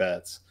Mookie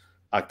Betts.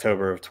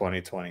 October of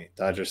 2020,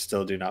 Dodgers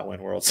still do not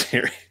win World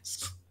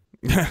Series.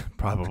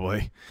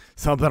 Probably.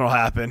 Something will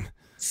happen.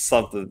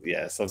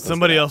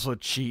 Somebody else will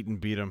cheat and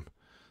beat them.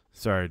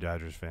 Sorry,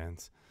 Dodgers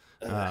fans.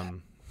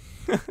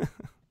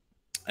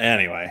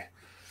 Anyway,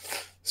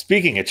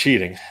 speaking of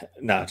cheating,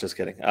 no, just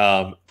kidding.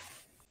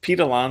 Pete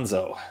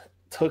Alonso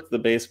took the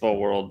baseball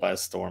world by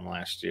storm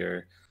last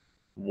year.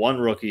 Won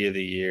Rookie of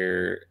the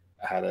Year,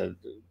 had a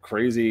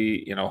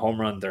crazy,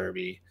 home run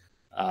derby.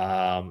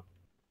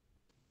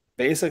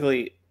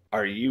 Basically,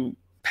 are you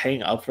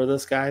paying up for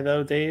this guy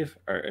though, Dave?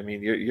 Or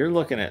you're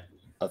looking at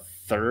a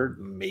 3rd,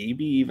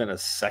 maybe even a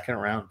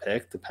 2nd round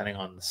pick, depending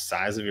on the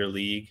size of your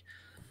league.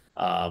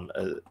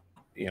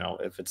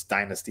 If it's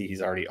dynasty,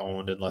 he's already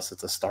owned unless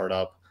it's a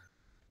startup.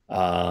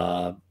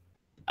 What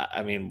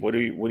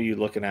are you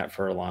looking at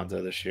for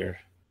Alonso this year?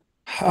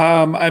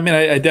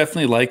 I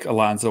definitely like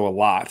Alonso a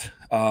lot.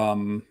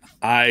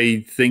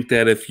 I think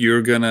that if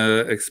you're going to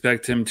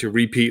expect him to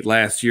repeat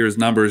last year's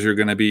numbers, you're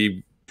going to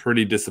be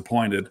pretty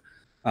disappointed.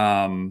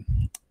 He's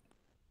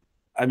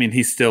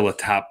still a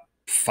top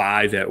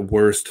 5 at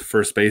worst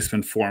first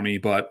baseman for me.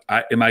 But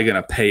am I going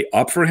to pay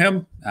up for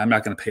him? I'm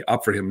not going to pay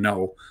up for him.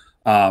 No.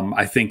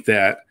 I think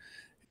that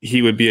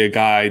he would be a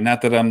guy,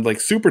 not that I'm like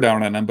super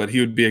down on him, but he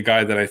would be a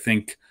guy that I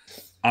think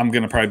I'm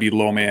going to probably be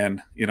low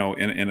man,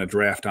 in a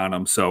draft on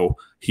him. So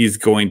he's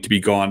going to be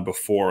gone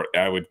before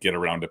I would get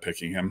around to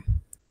picking him.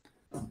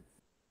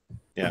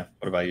 Yeah.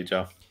 What about you,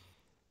 Joe?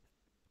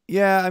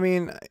 Yeah, I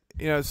mean,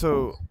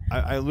 so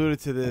I alluded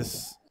to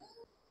this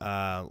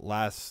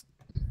last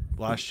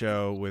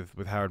show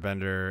with Howard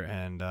Bender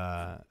and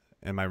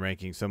my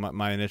rankings. So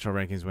my initial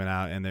rankings went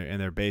out, and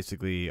they're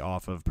basically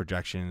off of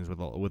projections with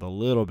a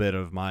little bit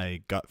of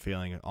my gut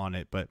feeling on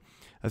it. But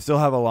I still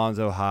have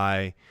Alonso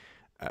high.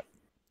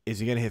 Is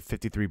he gonna hit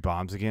 53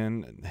 bombs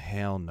again?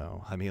 Hell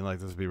no. I mean,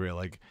 let's be real.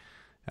 Like,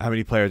 how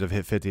many players have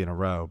hit 50 in a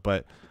row?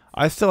 But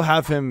I still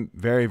have him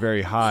very,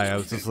 very high. I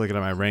was just looking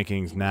at my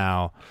rankings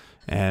now,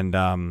 and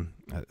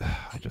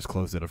I just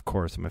closed it, of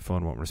course, and my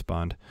phone won't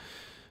respond.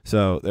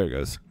 So there it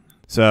goes.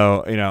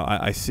 So,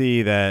 I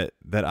see that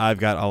I've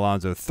got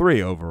Alonso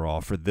 3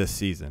 overall for this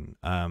season.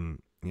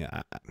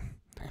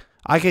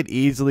 I could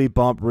easily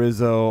bump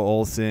Rizzo,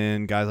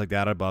 Olsen, guys like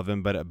that above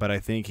him, but I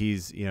think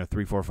he's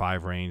 3, 4,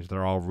 5 range.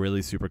 They're all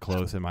really super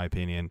close in my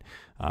opinion.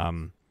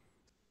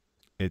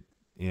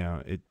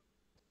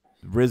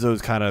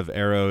 Rizzo's kind of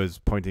arrow is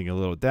pointing a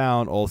little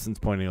down. Olsen's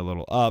pointing a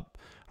little up.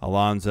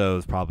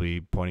 Alonso's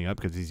probably pointing up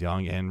because he's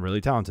young and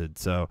really talented.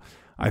 So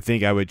I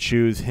think I would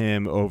choose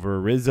him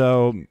over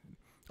Rizzo.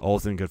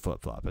 Olsen could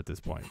flip-flop at this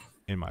point,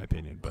 in my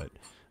opinion. But,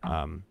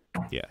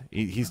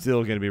 he's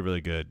still going to be really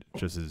good,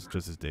 just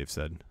as Dave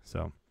said.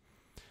 So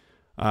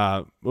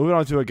moving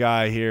on to a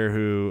guy here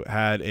who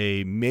had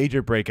a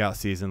major breakout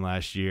season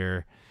last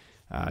year,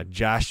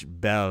 Josh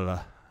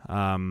Bell.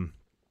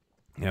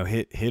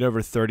 Hit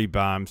over 30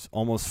 bombs,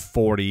 almost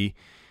 40.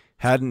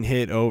 Hadn't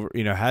hit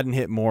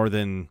more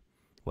than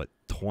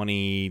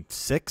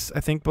 26,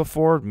 I think,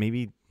 before.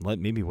 Maybe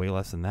way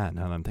less than that.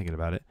 Now that I'm thinking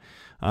about it.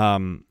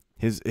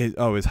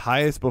 His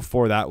highest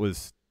before that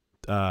was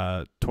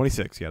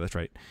 26. Yeah, that's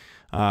right.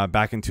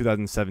 Back in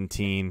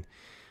 2017.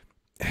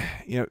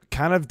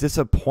 Kind of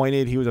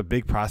disappointed. He was a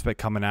big prospect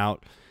coming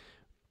out.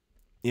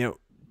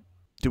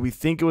 Do we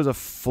think it was a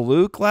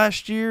fluke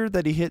last year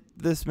that he hit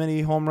this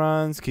many home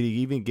runs? Could he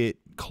even get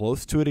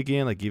close to it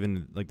again,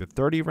 even the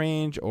 30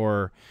 range,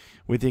 or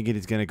we think it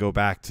is going to go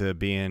back to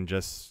being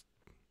just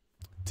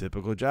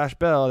typical Josh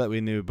Bell that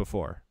we knew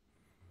before?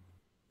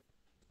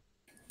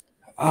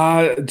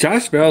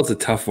 Josh Bell is a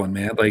tough one,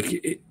 man.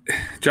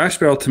 Josh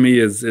Bell to me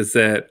is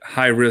that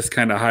high risk,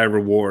 kind of high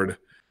reward,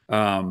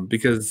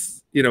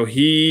 because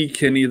he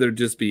can either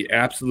just be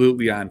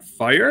absolutely on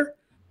fire,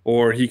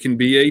 or he can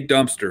be a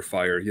dumpster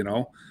fire.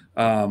 Yeah.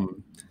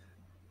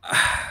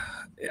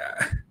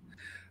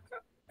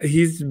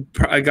 He's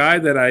a guy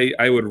that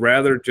I would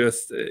rather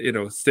just,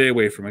 stay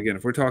away from. Again,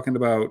 if we're talking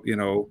about,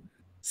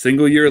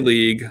 single year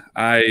league,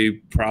 I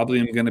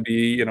probably am going to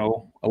be,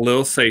 a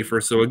little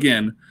safer. So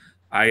again,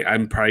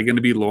 I'm probably going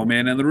to be low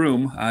man in the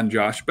room on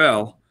Josh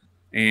Bell.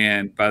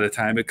 And by the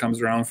time it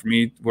comes around for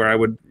me where I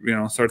would,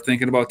 start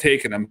thinking about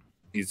taking him,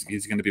 he's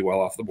going to be well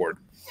off the board.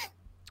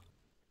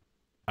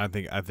 I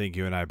think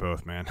you and I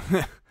both, man.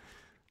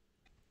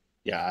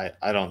 Yeah,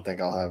 I don't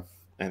think I'll have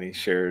any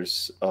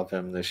shares of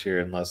him this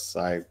year unless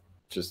I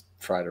just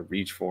try to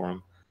reach for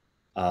him.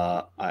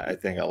 I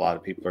think a lot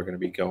of people are going to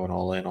be going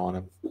all in on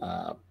him.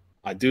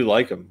 I do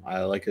like him.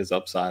 I like his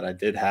upside. I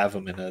did have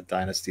him in a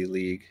dynasty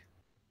league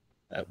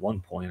at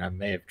one point. I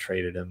may have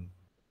traded him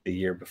the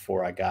year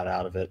before I got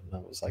out of it, and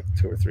that was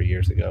 2 or 3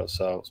 years ago.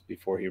 So it was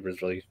before he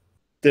really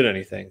did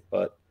anything.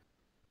 But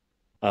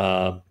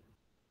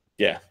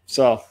yeah,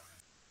 so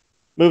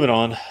moving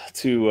on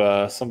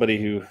to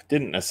somebody who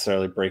didn't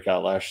necessarily break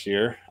out last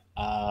year.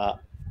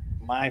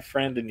 My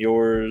friend and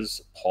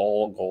yours,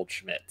 Paul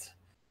Goldschmidt.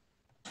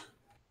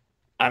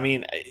 I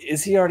mean,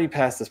 is he already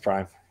past his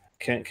prime?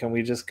 Can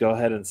we just go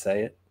ahead and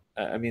say it?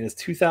 I mean, his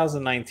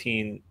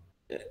 2019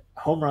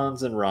 home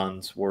runs and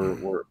runs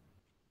were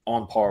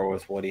on par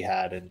with what he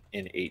had in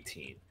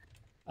 18.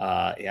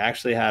 He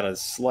actually had a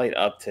slight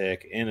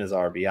uptick in his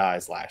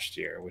RBIs last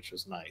year, which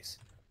was nice.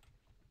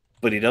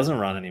 But he doesn't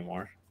run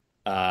anymore.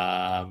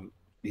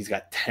 He's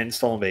got 10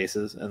 stolen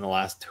bases in the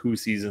last 2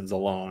 seasons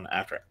alone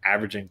after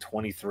averaging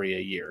 23 a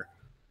year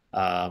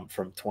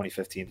from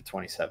 2015 to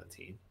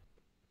 2017.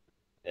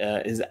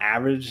 His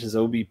average, his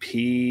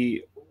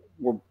OBP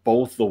were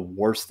both the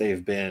worst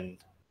they've been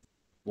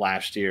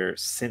last year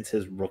since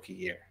his rookie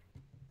year.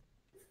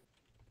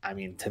 I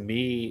mean, to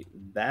me,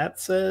 that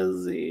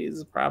says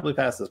he's probably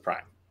past his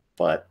prime.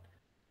 But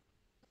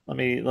let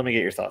me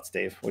get your thoughts,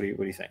 Dave. What do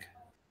you think?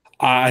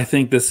 I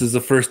think this is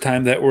the first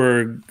time that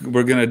we're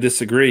going to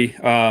disagree.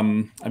 I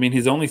mean,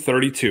 he's only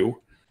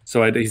 32,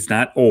 so he's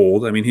not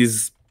old. I mean,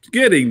 he's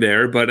getting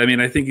there, but I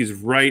mean, I think he's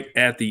right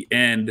at the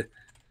end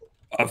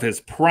of his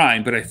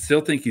prime. But I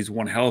still think he's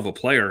one hell of a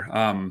player.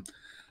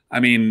 I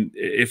mean,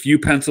 if you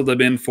penciled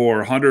him in for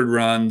 100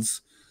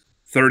 runs,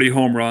 30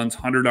 home runs,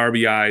 100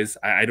 RBIs,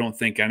 I don't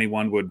think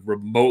anyone would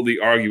remotely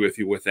argue with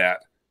you with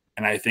that.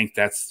 And I think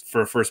that's,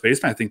 for a first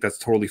baseman, I think that's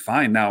totally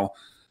fine. Now,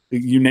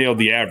 you nailed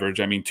the average.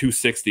 I mean,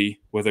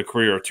 260 with a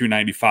career of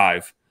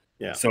 295.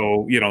 Yeah.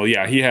 So,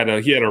 he had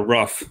a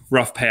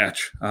rough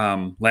patch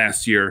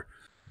last year.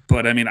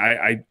 But I mean,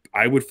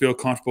 I would feel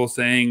comfortable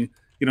saying,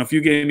 if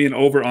you gave me an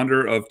over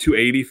under of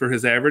 280 for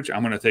his average,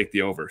 I'm going to take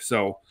the over.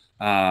 So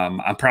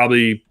I'm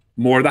probably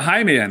more the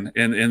high man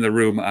in the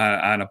room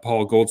on a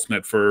Paul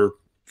Goldschmidt for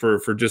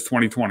just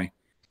 2020.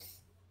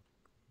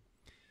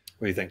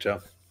 What do you think,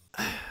 Joe?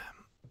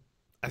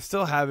 I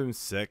still have him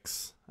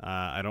 6.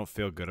 I don't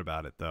feel good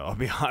about it, though. I'll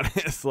be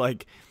honest.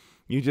 Like,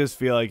 you just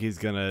feel like he's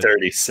gonna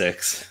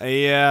 36.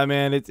 Yeah,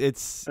 man.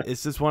 It's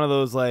just one of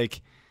those,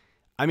 like,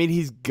 I mean,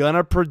 he's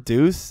gonna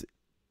produce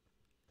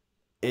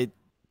it.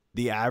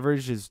 The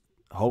average is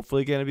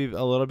hopefully gonna be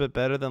a little bit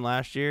better than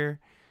last year.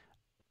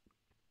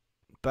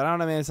 But I don't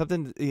know, man.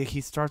 Something,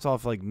 he starts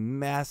off like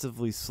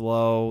massively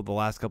slow the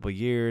last couple of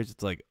years.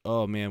 It's like,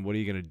 oh man, what are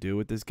you gonna do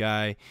with this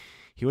guy?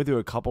 He went through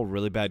a couple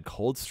really bad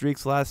cold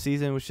streaks last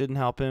season, which didn't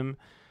help him.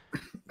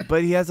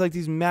 But he has like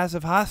these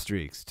massive hot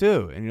streaks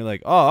too, and you're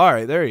like, oh, all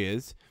right, there he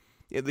is.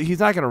 He's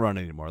not gonna run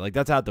anymore. Like,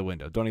 that's out the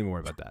window. Don't even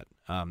worry about that.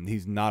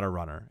 He's not a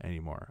runner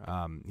anymore.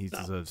 He's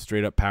just a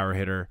straight up power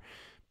hitter,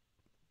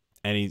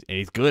 and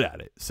he's good at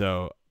it.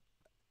 So,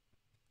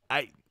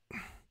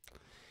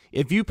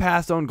 if you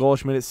passed on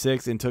Goldschmidt at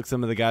 6 and took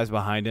some of the guys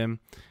behind him,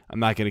 I'm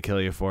not gonna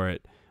kill you for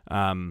it.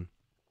 But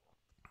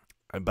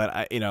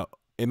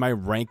in my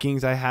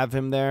rankings, I have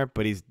him there,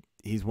 but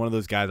he's one of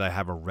those guys I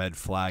have a red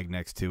flag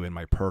next to in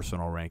my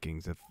personal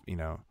rankings. If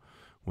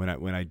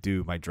when I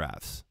do my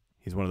drafts,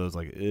 he's one of those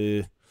like,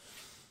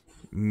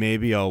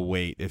 maybe I'll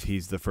wait if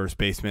he's the first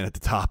baseman at the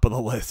top of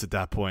the list at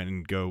that point,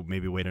 and go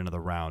maybe wait another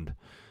round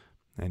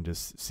and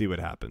just see what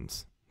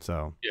happens.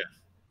 So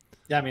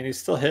yeah. I mean, he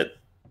still hit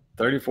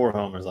 34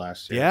 homers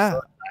last year. Yeah,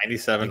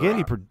 97. Again,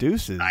 he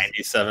produces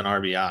 97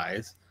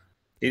 RBIs.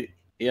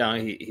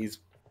 His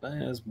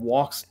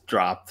walks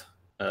dropped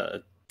a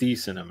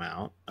decent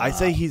amount. I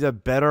say he's a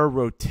better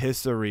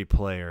rotisserie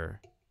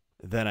player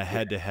than a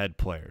head-to-head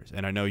player.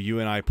 And I know you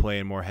and I play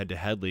in more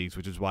head-to-head leagues,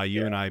 which is why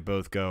you and I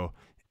both go,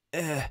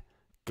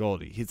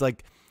 Goldie. He's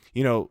like,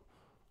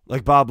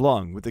 like Bob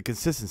Lung with the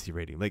consistency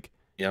rating. Like,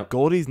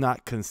 Goldie's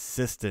not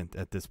consistent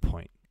at this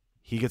point.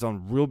 He gets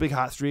on real big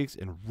hot streaks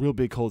and real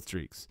big cold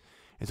streaks.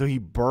 And so he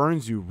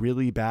burns you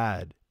really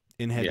bad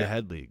in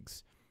head-to-head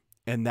leagues.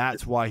 And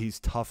that's why he's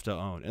tough to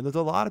own. And there's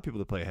a lot of people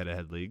that play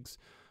head-to-head leagues.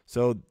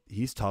 So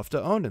he's tough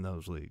to own in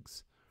those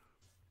leagues.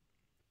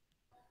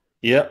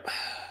 Yep.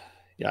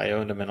 Yeah, I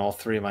owned him in all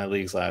 3 of my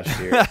leagues last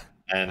year.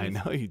 And I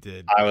know you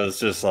did. I was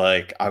just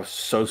like, I was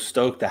so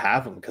stoked to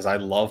have him because I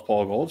love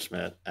Paul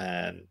Goldschmidt.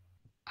 And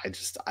I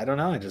don't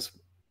know. I just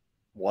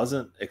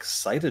wasn't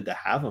excited to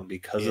have him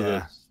because of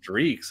the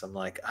streaks. I'm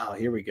like, oh,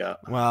 here we go.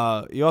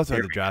 Well, you also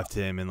had to draft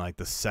him in like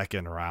the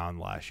 2nd round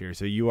last year.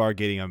 So you are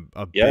getting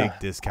a big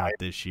discount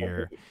this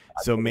year.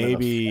 So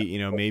maybe,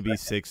 maybe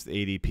 6th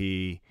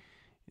ADP,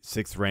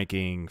 6th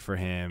ranking for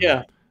him.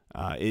 Yeah.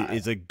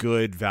 Is a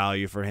good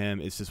value for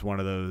him. It's just one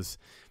of those,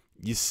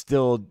 you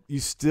still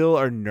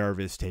are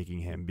nervous taking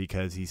him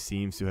because he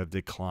seems to have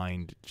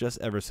declined just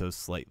ever so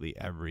slightly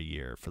every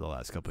year for the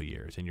last couple of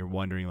years. And you're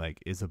wondering, like,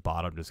 is the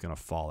bottom just going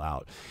to fall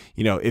out?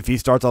 If he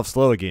starts off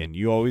slow again,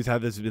 you always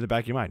have this in the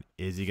back of your mind.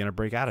 Is he going to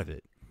break out of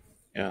it?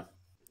 Yeah.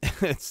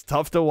 It's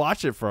tough to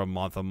watch it for a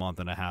month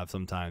and a half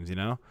sometimes,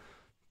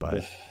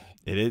 but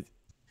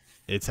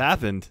it's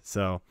happened.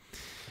 So,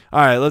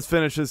 all right, let's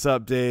finish this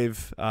up,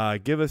 Dave.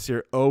 Give us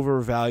your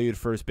overvalued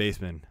first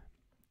baseman.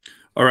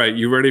 All right,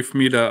 you ready for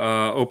me to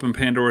open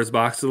Pandora's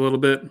box a little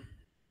bit?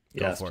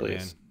 Yes,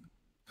 please.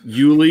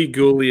 Yuli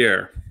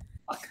Goulier.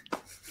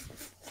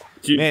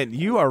 Man,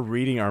 you are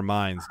reading our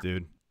minds,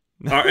 dude.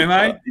 Am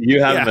I?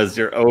 You have him as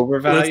your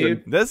overvalued?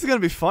 Listen, this is going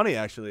to be funny,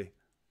 actually.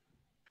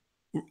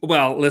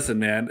 Well, listen,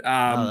 man.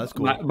 That's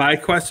cool. My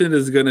question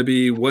is going to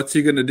be, what's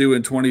he going to do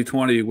in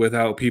 2020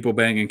 without people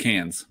banging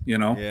cans?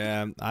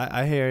 Yeah,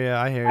 I hear you.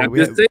 We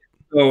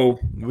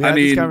had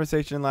this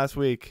conversation last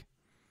week.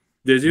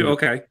 Did you?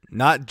 Okay.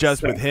 Not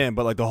just with him,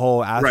 but like the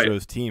whole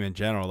Astros team in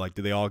general. Like,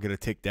 do they all get a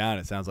tick down?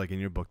 It sounds like in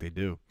your book they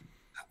do.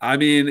 I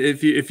mean,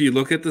 if you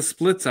look at the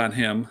splits on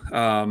him,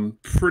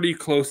 pretty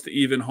close to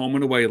even home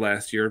and away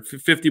last year.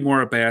 50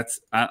 more at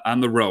bats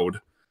on the road,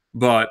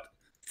 but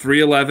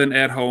 311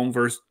 at home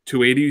versus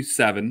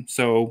 287.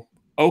 So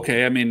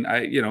okay, I mean,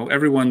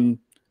 everyone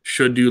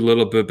should do a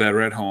little bit better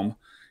at home.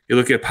 You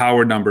look at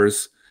power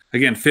numbers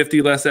again: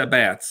 50 less at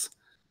bats,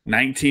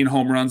 19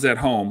 home runs at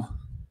home,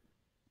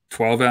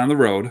 12 on the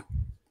road.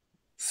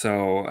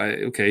 So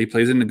he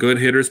plays in the good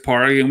hitters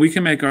park, and we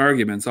can make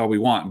arguments all we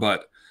want,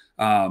 but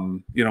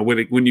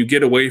when you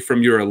get away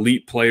from your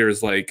elite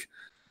players like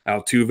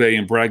Altuve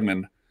and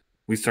Bregman,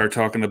 we start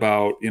talking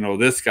about,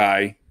 this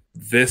guy.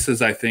 This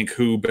is, I think,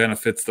 who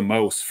benefits the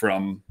most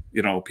from,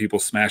 people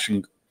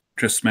smashing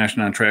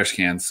on trash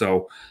cans.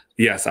 So,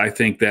 yes, I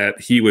think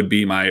that he would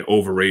be my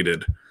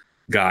overrated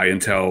guy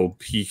until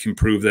he can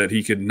prove that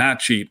he could not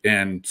cheat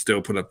and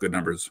still put up good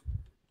numbers.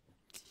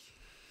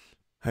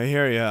 I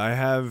hear you. I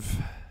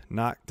have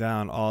knocked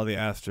down all the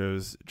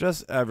Astros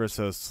just ever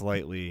so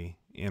slightly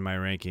in my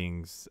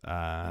rankings,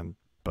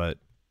 but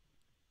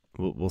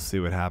we'll see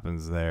what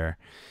happens there.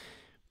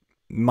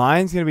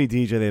 Mine's going to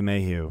be DJ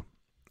LeMahieu.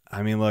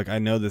 I mean, look, I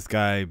know this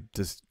guy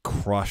just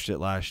crushed it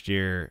last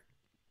year.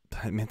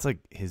 I mean, it's like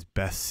his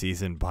best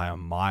season by a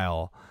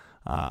mile.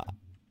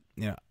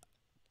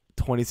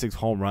 26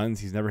 home runs.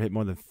 He's never hit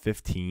more than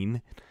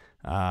 15.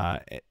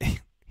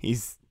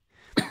 He's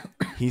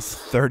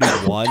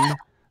 31.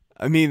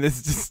 I mean, this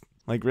is just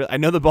like, I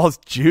know the ball's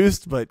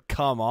juiced, but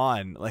come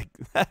on. Like,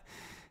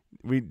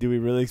 do we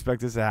really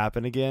expect this to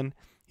happen again?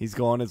 He's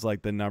going as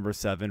like the number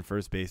 7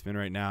 first baseman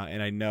right now,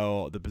 and I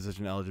know the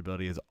position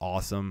eligibility is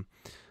awesome.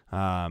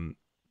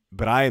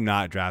 But I am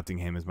not drafting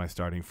him as my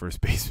starting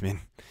first baseman.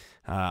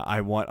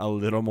 I want a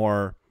little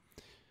more.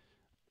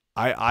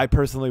 I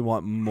personally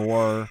want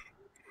more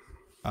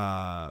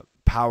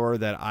power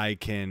that I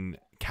can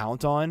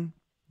count on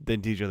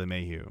than DJ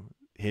LeMahieu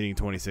hitting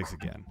 26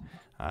 again.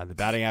 The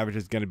batting average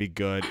is going to be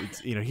good. It's,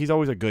 he's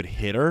always a good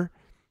hitter.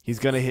 He's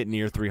going to hit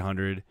near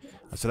 300,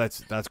 so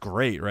that's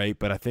great, right?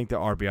 But I think the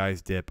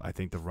RBIs dip. I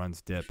think the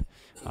runs dip.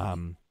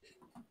 And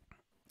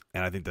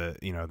I think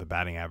the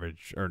batting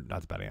average, or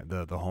not the batting,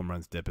 the home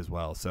runs dip as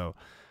well. So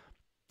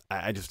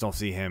I just don't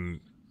see him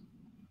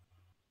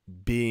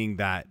being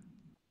that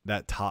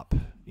top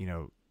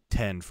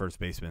 10 first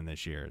baseman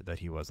this year that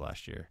he was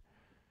last year.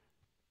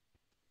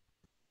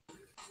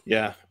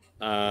 Yeah,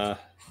 I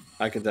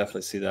can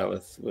definitely see that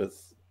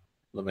with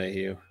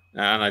LeMahieu,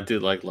 and I do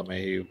like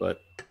LeMahieu,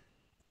 but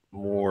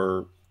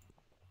more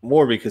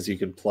because you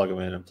can plug him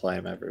in and play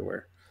him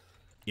everywhere.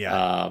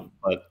 Yeah.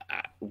 But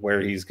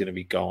where he's going to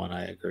be going,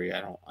 I agree.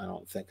 I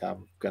don't think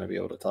I'm going to be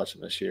able to touch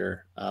him this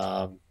year.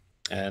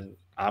 And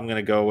I'm going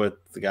to go with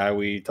the guy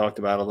we talked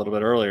about a little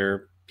bit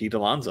earlier, Pete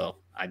Alonso.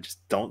 I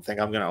just don't think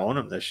I'm going to own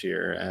him this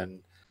year. And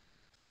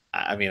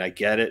I mean, I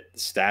get it. The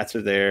stats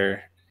are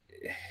there.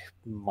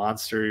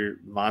 Monster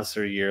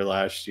year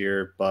last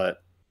year,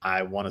 but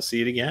I want to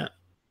see it again.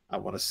 I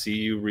want to see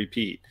you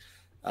repeat,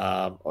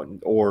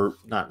 or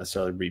not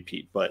necessarily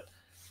repeat, but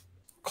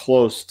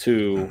close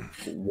to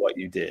what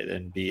you did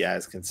and be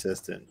as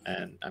consistent.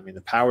 And I mean,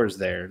 the power's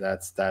there.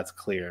 That's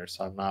clear.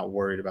 So I'm not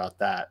worried about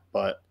that.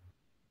 But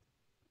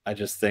I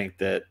just think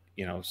that,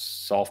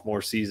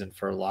 sophomore season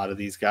for a lot of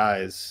these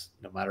guys,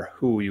 no matter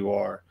who you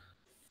are,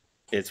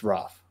 it's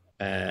rough.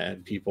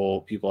 And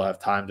people have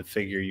time to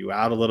figure you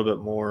out a little bit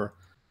more.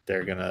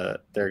 They're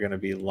gonna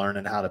be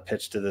learning how to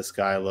pitch to this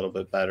guy a little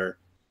bit better.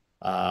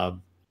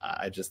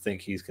 I just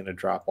think he's gonna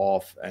drop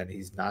off, and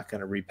he's not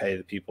gonna repay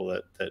the people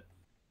that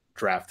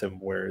draft him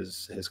where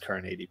his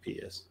current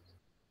ADP is.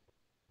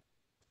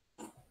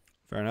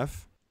 Fair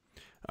enough.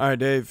 All right,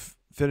 Dave,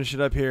 finish it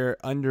up here.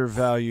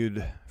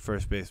 Undervalued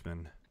first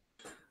baseman.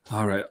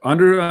 All right,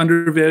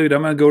 undervalued.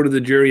 I'm gonna go to the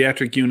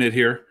geriatric unit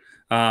here.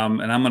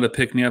 And I'm going to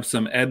pick me up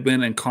some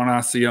Edwin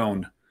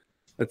Encarnacion.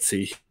 Let's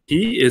see.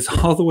 He is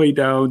all the way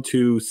down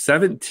to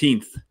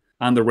 17th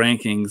on the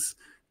rankings,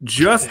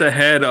 just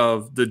ahead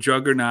of the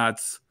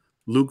juggernauts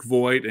Luke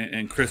Voigt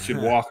and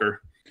Christian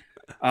Walker.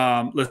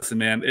 Listen,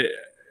 man,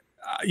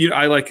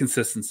 I like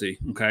consistency,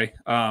 okay?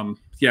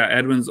 Yeah,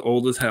 Edwin's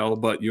old as hell,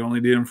 but you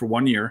only did him for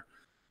 1 year.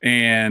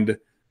 And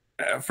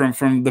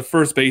from the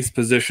first base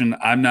position,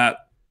 I'm not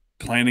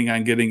planning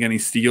on getting any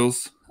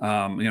steals.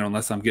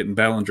 Unless I'm getting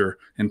Bellinger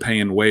and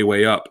paying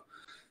way up.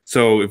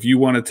 So if you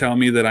want to tell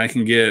me that I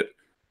can get,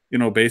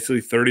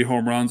 basically 30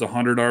 home runs,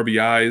 100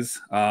 RBIs,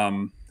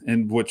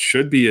 and what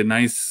should be a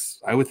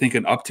nice, I would think,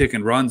 an uptick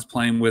in runs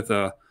playing with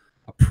a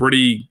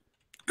pretty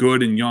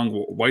good and young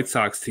White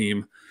Sox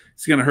team,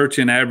 it's going to hurt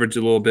you in average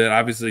a little bit.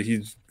 Obviously,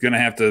 he's going to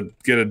have to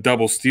get a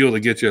double steal to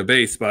get you a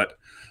base, but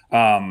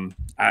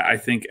I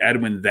think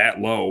Edwin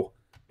that low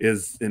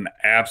is an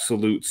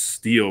absolute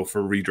steal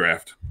for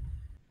redraft.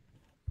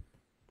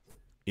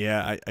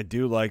 Yeah, I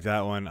do like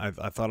that one. I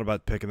thought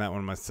about picking that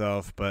one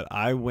myself, but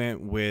I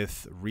went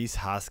with Rhys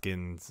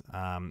Hoskins.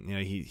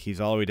 He's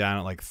all the way down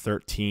at like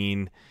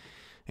 13.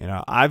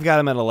 I've got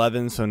him at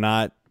 11, so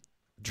not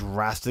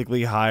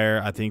drastically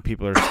higher. I think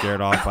people are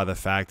scared off by the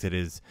fact that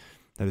his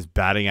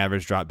batting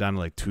average dropped down to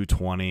like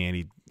 220,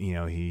 and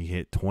he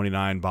hit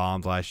 29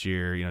 bombs last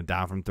year.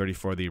 Down from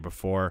 34 the year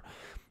before.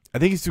 I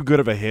think he's too good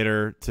of a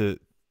hitter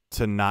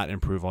to not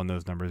improve on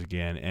those numbers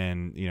again.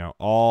 And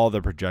all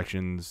the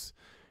projections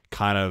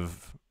kind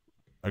of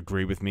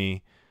agree with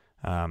me.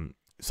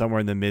 Somewhere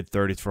in the mid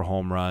 30s for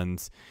home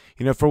runs.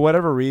 For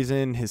whatever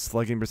reason, his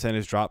slugging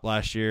percentage dropped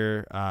last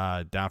year,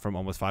 down from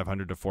almost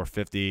 500 to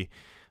 450.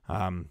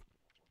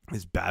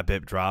 His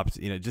BABIP dropped.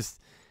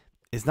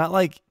 It's not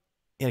like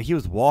he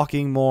was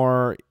walking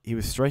more. He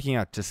was striking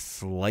out just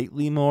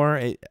slightly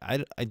more.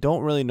 I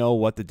don't really know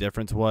what the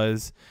difference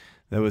was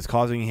that was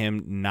causing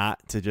him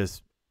not to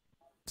just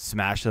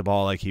smash the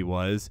ball like he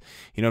was.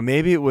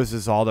 Maybe it was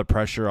just all the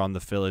pressure on the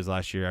Phillies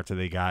last year after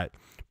they got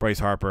Bryce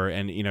Harper,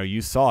 and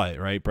you saw it,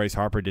 right? Bryce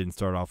Harper didn't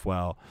start off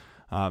well.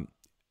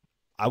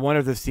 I wonder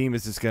if this team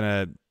is just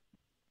gonna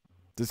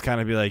just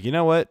kind of be like,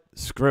 what?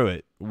 Screw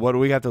it. What do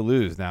we got to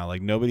lose now?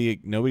 Like nobody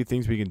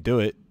thinks we can do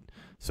it.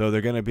 so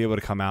they're going to be able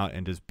to come out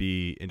and just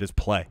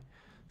play.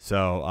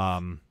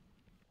 So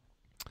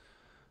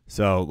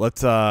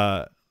let's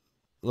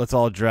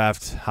all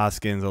draft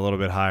Hoskins a little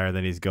bit higher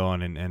than he's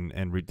going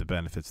and reap the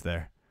benefits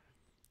there.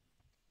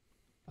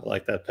 I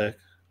like that pick,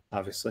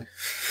 obviously.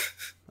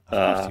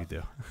 Of course you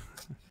do.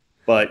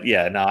 But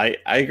yeah, no, I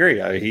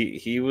agree.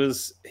 He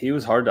was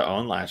hard to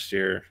own last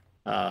year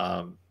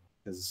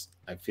because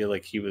I feel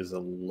like he was a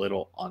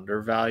little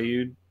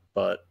undervalued,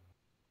 but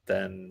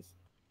then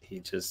he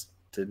just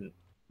didn't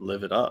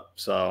live it up.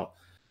 So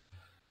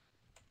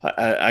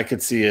I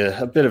could see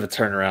a bit of a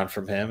turnaround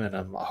from him, and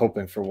I'm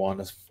hoping for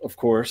one, of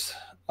course.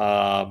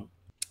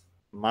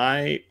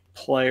 My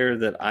player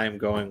that I'm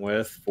going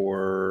with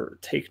for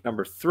take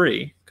number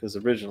 3, because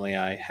originally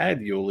I had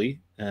Yuli,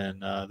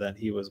 and then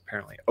he was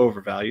apparently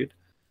overvalued.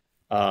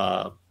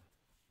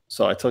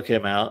 So I took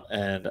him out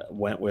and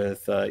went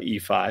with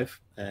E5,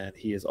 and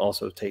he is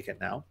also taken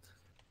now.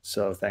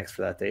 So thanks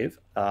for that, Dave.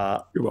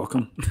 You're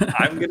welcome.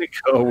 I'm gonna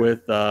go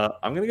with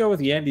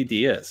Yandy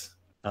Diaz.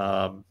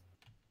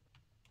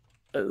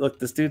 Look,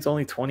 this dude's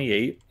only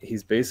 28.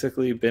 He's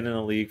basically been in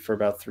the league for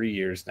about 3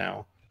 years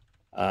now.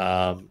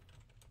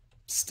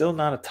 Still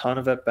not a ton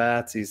of at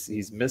bats.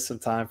 He's missed some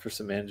time for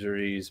some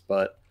injuries,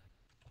 but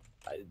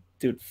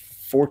dude,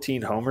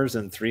 14 homers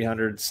and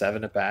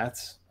 307 at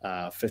bats,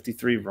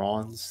 53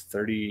 runs,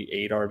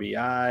 38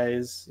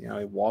 RBIs. You know,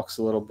 he walks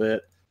a little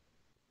bit,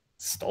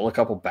 stole a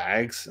couple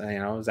bags. You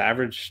know, his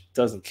average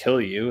doesn't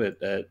kill you at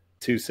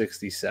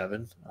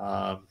 267.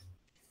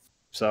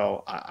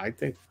 So I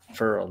think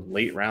for a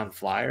late round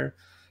flyer,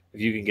 if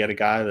you can get a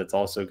guy that's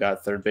also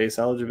got third base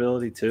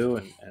eligibility too,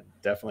 and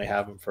definitely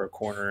have him for a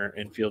corner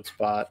infield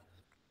spot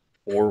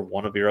or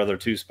one of your other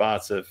 2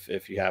 spots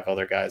if you have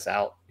other guys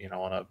out, you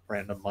know, on a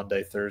random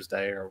Monday,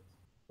 Thursday, or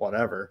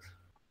whatever.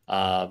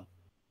 I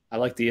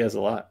like Diaz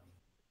a lot.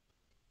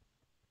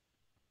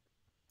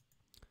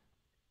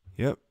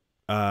 Yep.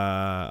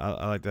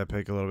 I like that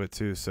pick a little bit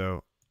too.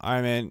 So, all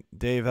right, man.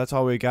 Dave, that's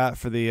all we got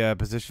for the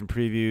position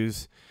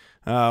previews.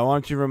 Why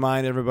don't you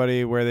remind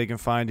everybody where they can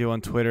find you on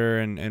Twitter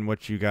and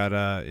what you got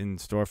in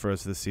store for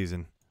us this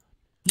season?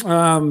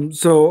 Oh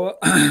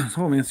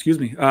man, excuse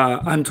me.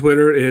 On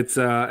Twitter, it's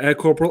at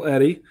Corporal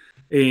Eddie,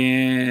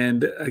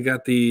 and I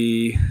got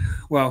the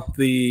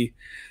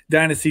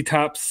Dynasty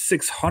Top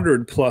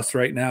 600 plus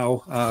right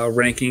now.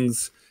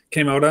 Rankings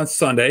came out on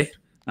Sunday.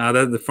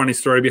 The funny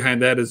story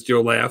behind that is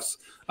Joe laughs.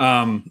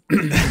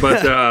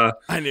 But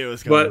I knew it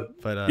was coming.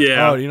 But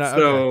yeah. Oh, you're not,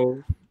 so.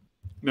 okay.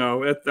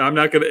 No, I'm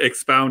not going to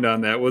expound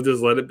on that. We'll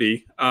just let it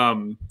be.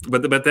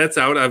 But that's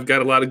out. I've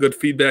got a lot of good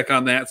feedback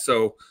on that.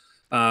 So,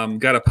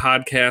 got a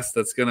podcast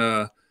that's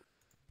gonna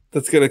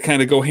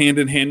kind of go hand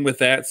in hand with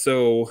that.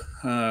 So,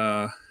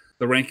 the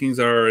rankings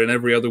are an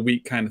every other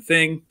week kind of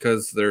thing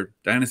because they're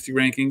dynasty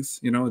rankings.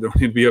 You know, they don't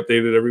need to be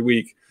updated every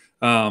week.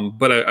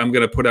 But I'm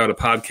going to put out a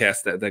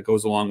podcast that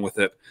goes along with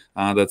it.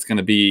 That's going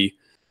to be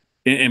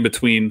in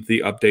between the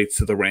updates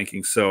to the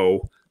rankings.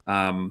 So.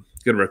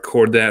 Going to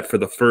record that for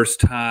the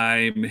first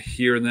time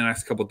here in the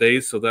next couple of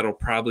days. So that'll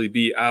probably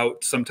be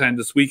out sometime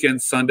this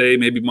weekend, Sunday,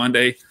 maybe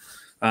Monday.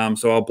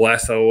 So I'll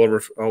blast that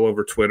all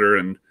over Twitter.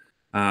 And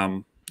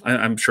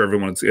I'm sure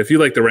if you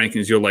like the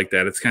rankings, you'll like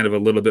that. It's kind of a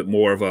little bit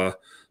more of a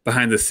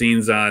behind the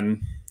scenes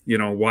on, you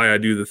know, why I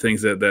do the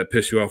things that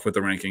piss you off with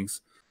the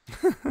rankings.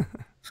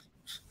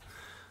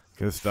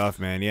 Good stuff,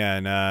 man. Yeah.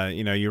 And,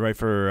 you know, you write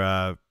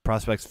for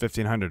Prospects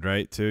 1500,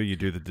 right? Too. You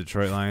do the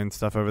Detroit Lions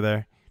stuff over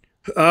there.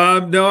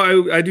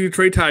 No, I do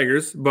Detroit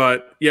Tigers,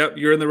 but yep,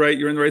 you're in the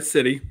right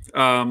city.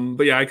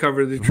 But yeah, I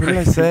cover the Detroit. What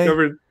did I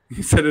say?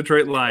 You said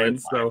Detroit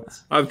Lions. So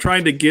I'm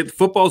trying to get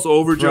football's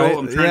over, Joe. Right.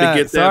 I'm trying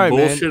to get that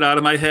bullshit out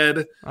of my head.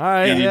 All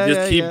right, and you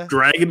just keep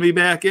dragging me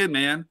back in,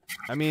 man.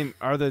 I mean,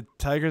 are the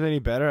Tigers any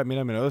better? I mean,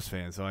 I'm an O's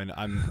fan, so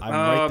I'm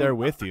right there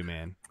with you,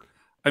 man.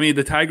 I mean,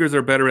 the Tigers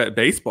are better at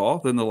baseball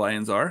than the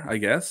Lions are, I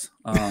guess.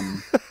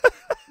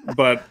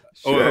 But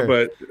sure.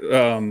 But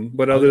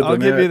other I'll than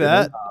give you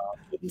that.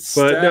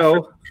 But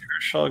no,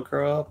 Kershaw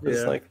grew up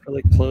as like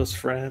really close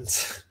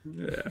friends.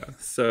 Yeah.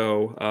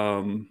 So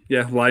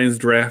Lions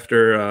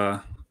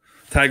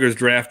Tigers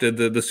drafted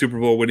the Super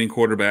Bowl winning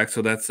quarterback.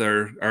 So that's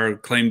our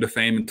claim to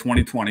fame in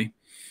 2020.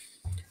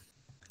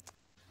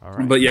 All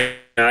right. But yeah,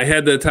 I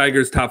had the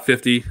Tigers top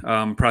 50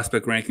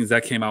 prospect rankings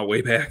that came out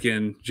way back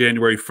in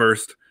January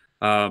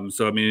 1st.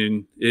 So I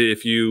mean,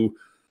 if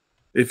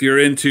you're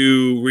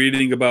into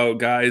reading about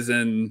guys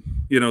in,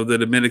 you know, the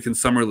Dominican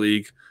Summer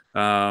League,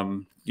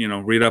 you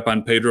know, read up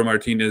on Pedro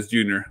Martinez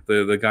Jr.,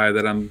 the guy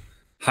that I'm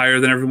higher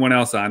than everyone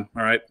else on.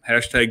 All right. #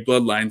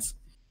 bloodlines.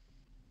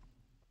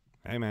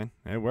 Hey, man,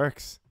 it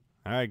works.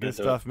 All right. Good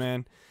stuff,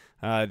 man.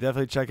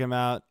 Definitely check him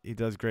out. He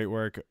does great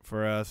work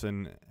for us,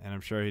 and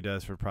I'm sure he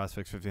does for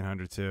Prospects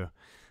 1500 too.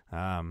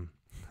 And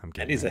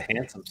he's a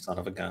handsome son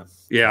of a gun.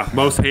 Yeah.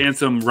 Most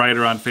handsome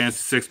writer on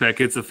Fantasy Six Pack.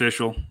 It's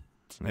official.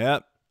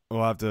 Yep.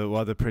 We'll have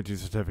to print your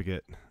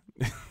certificate.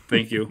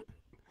 Thank you.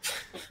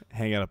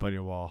 Hang it up on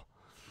your wall.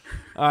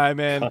 All right,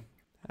 man.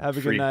 Have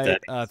a good night.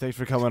 Thanks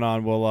for coming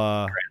on.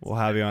 We'll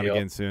have you on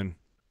again soon.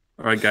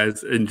 All right,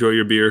 guys, enjoy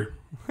your beer.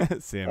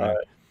 See you, All man.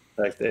 right.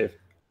 Thanks, Dave.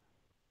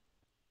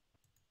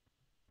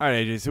 All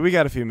right, AJ, so we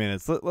got a few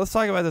minutes. Let's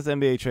talk about this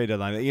NBA trade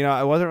deadline. You know,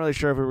 I wasn't really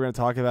sure if we were going to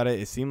talk about it.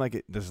 It seemed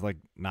like there's like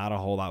not a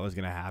whole lot was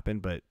going to happen,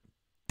 but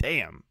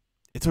damn,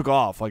 it took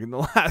off. Like in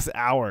the last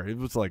hour, it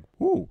was like,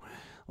 whoo,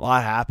 a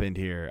lot happened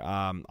here.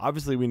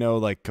 Obviously, we know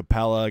like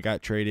Capella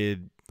got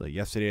traded like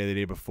yesterday or the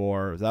day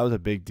before. That was a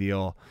big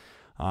deal.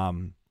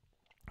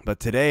 But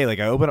today, like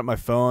I opened up my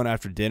phone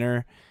after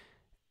dinner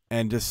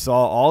and just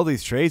saw all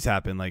these trades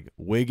happen. Like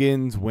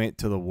Wiggins went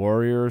to the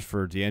Warriors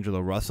for D'Angelo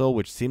Russell,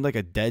 which seemed like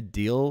a dead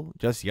deal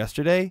just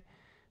yesterday,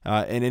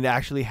 and it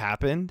actually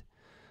happened.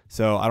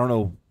 So I don't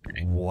know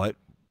what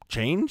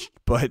changed,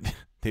 but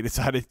they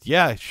decided,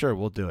 yeah, sure,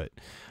 we'll do it.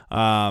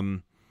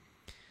 And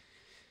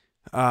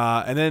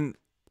then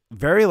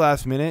very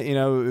last minute, you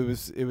know,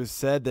 it was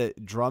said that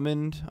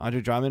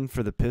Andre Drummond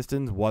for the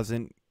Pistons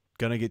wasn't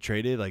gonna get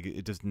traded. Like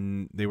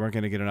they weren't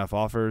gonna get enough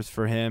offers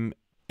for him.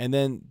 And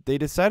then they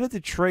decided to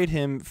trade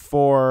him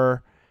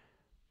for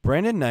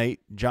Brandon Knight,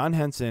 John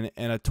Henson,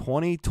 and a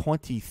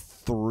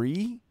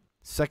 2023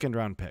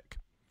 second-round pick.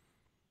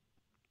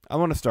 I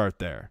want to start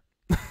there.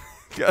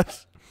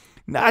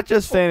 Not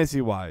just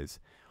fantasy-wise.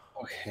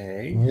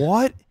 Okay.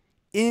 What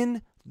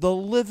in the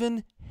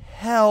living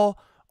hell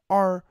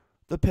are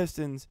the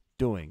Pistons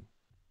doing?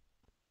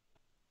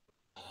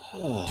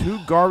 Two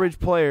garbage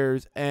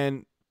players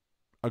and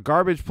a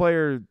garbage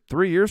player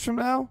 3 years from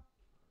now?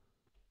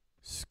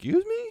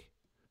 Excuse me?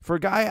 For a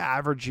guy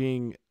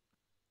averaging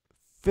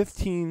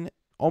 15,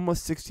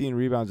 almost 16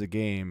 rebounds a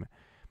game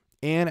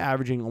and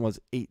averaging almost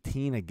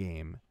 18 a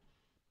game,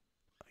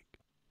 like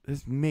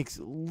this makes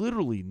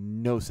literally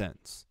no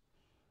sense.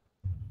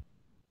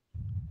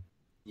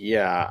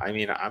 Yeah, I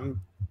mean,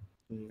 I'm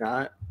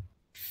not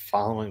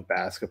following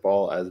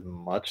basketball as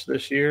much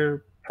this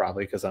year,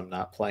 probably because I'm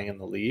not playing in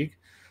the league.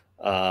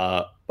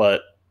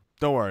 But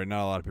Don't worry,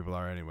 not a lot of people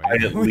are anyway. I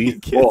at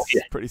least,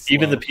 pretty slow.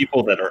 even the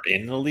people that are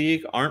in the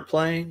league aren't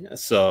playing,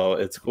 so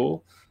it's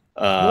cool.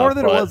 More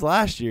than it was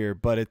last year,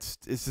 but it's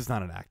just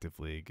not an active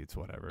league. It's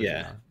whatever.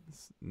 Yeah,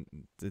 you know?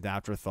 It's an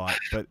afterthought,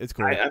 but it's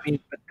cool. I mean,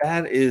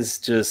 that is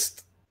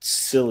just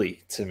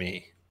silly to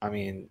me. I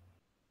mean,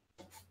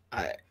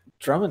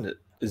 Drummond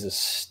is a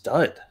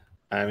stud.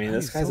 I mean,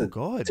 this guy's so a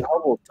good.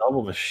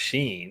 double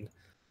machine,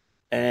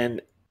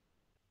 and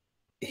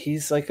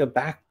he's like a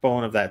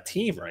backbone of that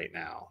team right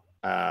now.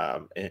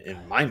 In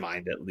my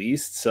mind, at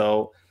least.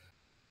 So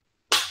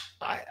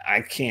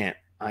I can't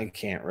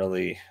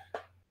really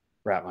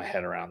wrap my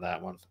head around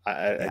that one.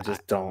 I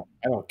just don't.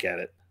 I don't get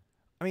it.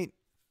 I mean,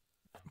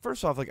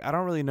 first off, like I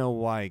don't really know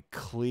why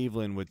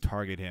Cleveland would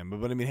target him,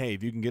 but I mean, hey,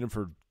 if you can get him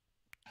for,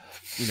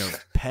 you know,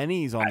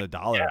 pennies on the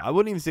dollar, I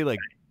wouldn't even say like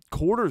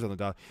quarters on the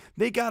dollar.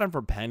 They got him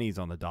for pennies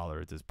on the dollar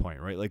at this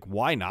point, right? Like,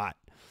 why not?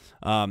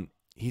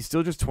 He's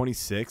still just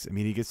 26. I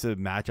mean, he gets to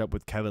match up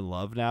with Kevin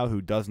Love now, who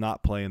does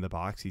not play in the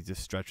box. He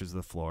just stretches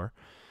the floor.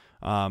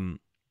 So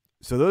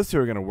those two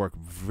are going to work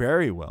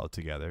very well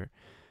together.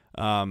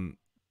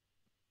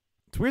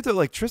 It's weird that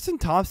like Tristan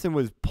Thompson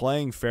was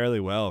playing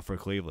fairly well for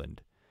Cleveland.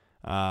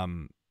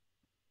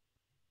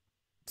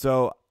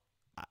 So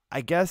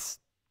I guess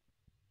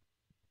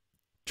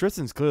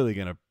Tristan's clearly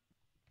going to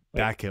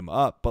back him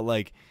up, but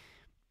like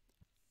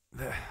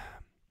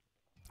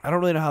I don't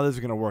really know how this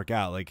is going to work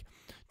out. Like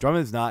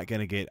Drummond's not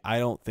going to get, I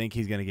don't think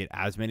he's going to get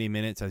as many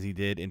minutes as he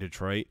did in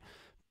Detroit,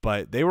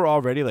 but they were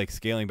already like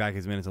scaling back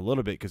his minutes a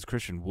little bit because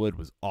Christian Wood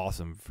was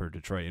awesome for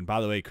Detroit. And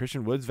by the way,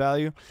 Christian Wood's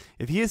value,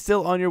 if he is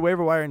still on your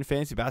waiver wire in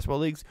fantasy basketball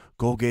leagues,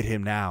 go get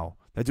him now.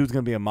 That dude's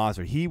going to be a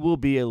monster. He will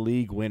be a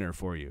league winner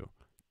for you.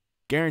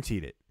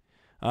 Guaranteed it.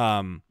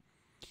 I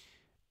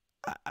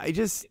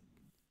just...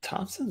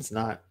 Thompson's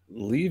not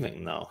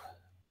leaving though.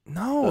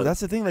 No,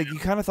 that's the thing. Like you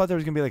kind of thought there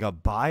was gonna be like a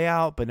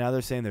buyout, but now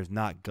they're saying there's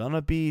not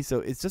gonna be.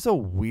 So it's just a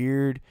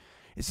weird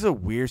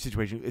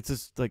situation. It's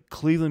just like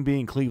Cleveland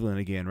being Cleveland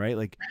again, right?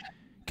 Like,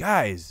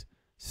 guys,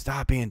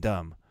 stop being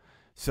dumb.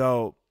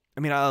 So I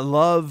mean, I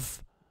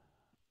love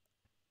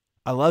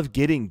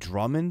getting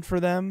Drummond for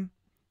them.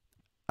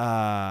 But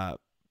at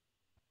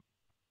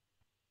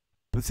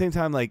the same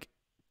time, like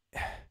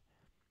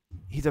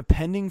he's a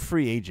pending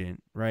free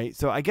agent, right?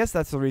 So I guess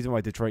that's the reason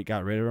why Detroit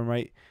got rid of him,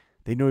 right?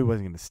 They knew he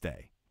wasn't going to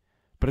stay.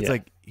 But it's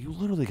like, you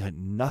literally got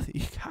nothing.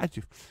 You had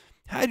to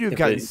have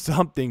gotten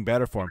something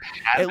better for him.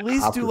 At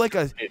least do like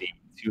a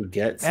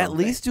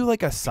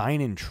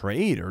sign and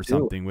trade or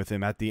something with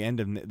him at the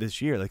end of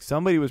this year. Like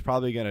somebody was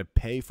probably going to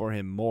pay for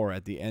him more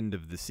at the end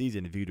of the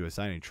season if you do a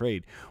sign and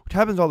trade, which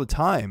happens all the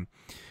time.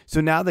 So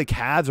now the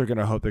Cavs are going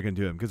to hope they're going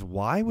to do him because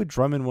why would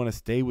Drummond want to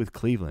stay with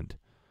Cleveland?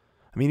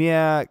 I mean,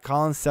 yeah,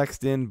 Colin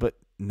Sexton, but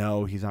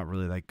no, he's not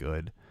really that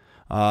good.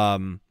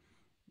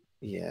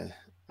 Yeah.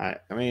 I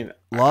mean,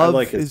 Love I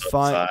like his is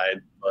fine,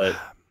 side, but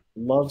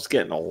Love's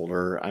getting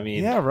older. I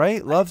mean, yeah,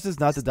 right. Love's is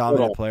not the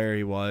dominant player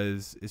he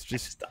was. It's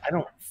just I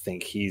don't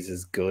think he's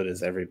as good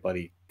as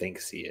everybody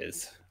thinks he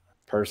is,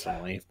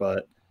 personally.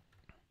 But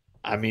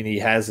I mean, he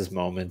has his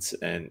moments,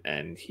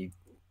 and he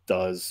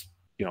does,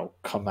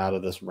 come out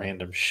of this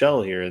random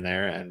shell here and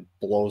there and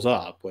blows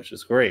up, which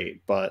is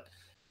great. But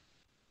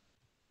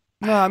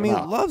no, I mean,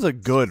 Love's a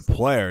good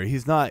player.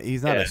 He's not a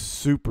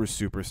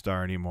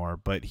superstar anymore,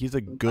 but he's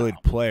a good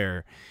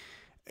player.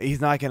 He's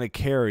not going to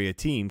carry a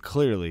team,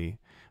 clearly.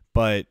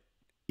 But,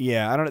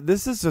 yeah, I don't know.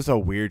 This is just a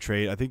weird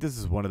trade. I think this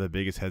is one of the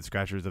biggest head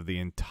scratchers of the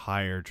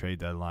entire trade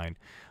deadline.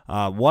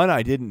 One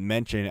I didn't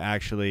mention,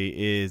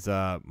 actually, is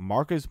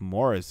Marcus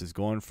Morris is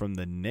going from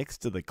the Knicks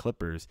to the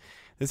Clippers.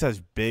 This has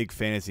big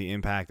fantasy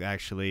impact,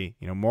 actually.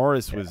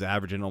 Morris was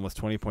averaging almost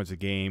 20 points a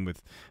game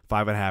with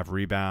 5.5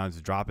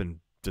 rebounds, dropping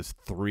just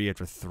 3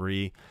 after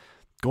 3.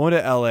 Going to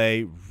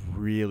LA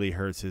really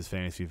hurts his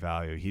fantasy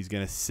value. He's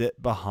going to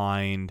sit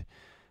behind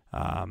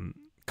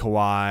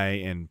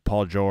Kawhi and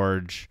Paul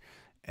George.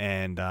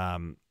 And,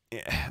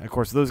 of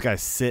course, those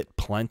guys sit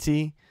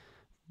plenty.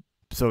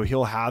 So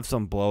he'll have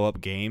some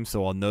blow-up games.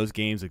 So on those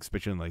games,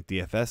 especially like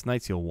DFS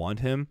nights, you'll want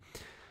him.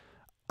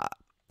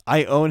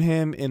 I own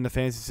him in the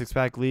Fantasy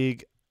Six-Pack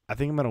League. I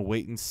think I'm going to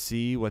wait and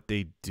see what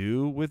they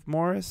do with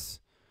Morris.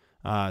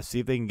 See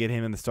if they can get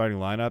him in the starting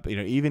lineup.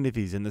 Even if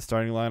he's in the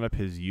starting lineup,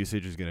 his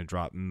usage is going to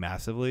drop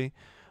massively.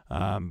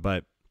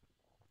 But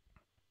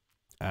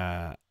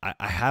I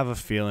have a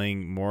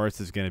feeling Morris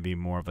is going to be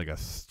more of like a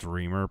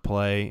streamer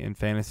play in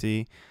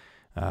fantasy,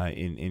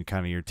 in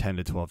kind of your 10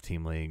 to 12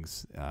 team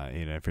leagues.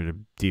 If you're in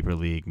a deeper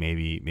league,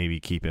 maybe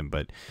keep him.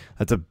 But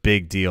that's a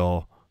big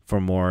deal for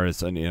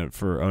Morris, and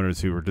for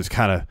owners who were just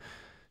kind of,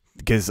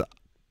 because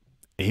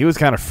he was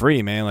kind of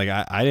free, man. Like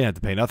I didn't have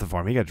to pay nothing for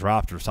him. He got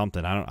dropped or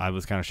something. I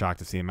was kind of shocked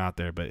to see him out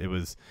there, but it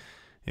was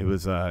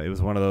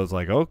one of those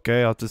like,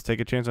 okay, I'll just take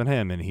a chance on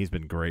him, and he's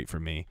been great for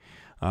me.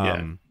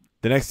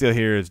 The next deal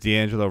here is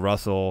D'Angelo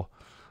Russell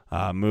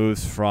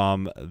moves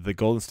from the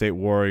Golden State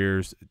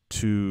Warriors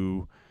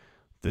to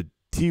the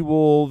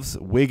T-Wolves.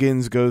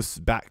 Wiggins goes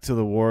back to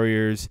the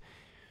Warriors.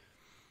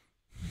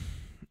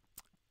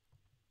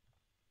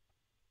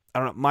 I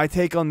don't know. My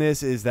take on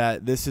this is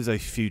that this is a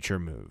future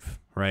move,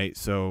 right?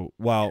 So,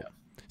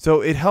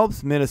 so it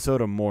helps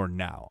Minnesota more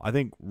now. I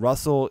think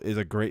Russell is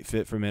a great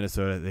fit for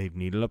Minnesota. They've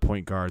needed a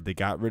point guard. They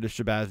got rid of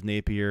Shabazz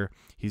Napier.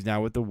 He's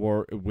now with the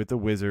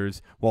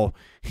Wizards. Well,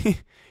 he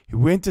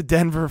went to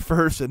Denver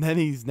first, and then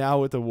he's now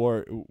with the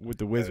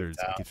Wizards.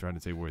 I keep trying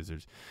to say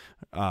Wizards,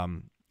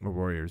 or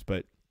Warriors,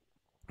 but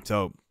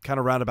so kind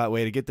of roundabout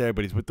way to get there.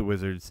 But he's with the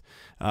Wizards.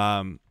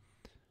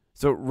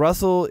 So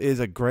Russell is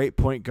a great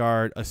point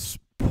guard, a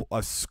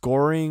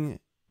scoring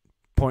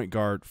point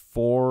guard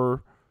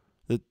for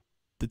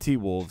the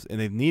T-Wolves, and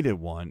they've needed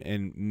one,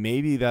 and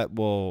maybe that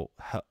will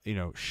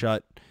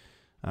shut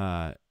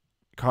Karl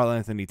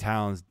Anthony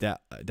Towns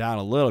down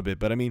a little bit.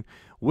 But I mean,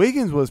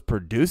 Wiggins was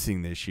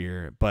producing this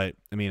year, but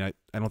I mean, I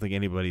don't think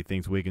anybody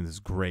thinks Wiggins is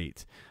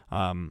great.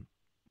 But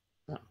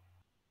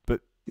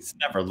he's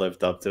never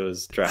lived up to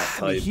his draft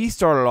type. He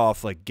started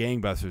off like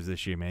gangbusters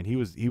this year, man. He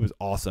was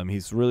awesome.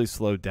 He's really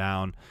slowed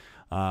down.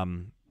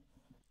 The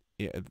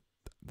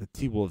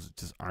T-Wolves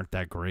just aren't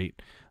that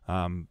great.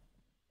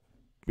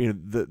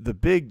 The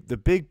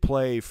big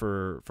play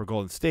for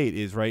Golden State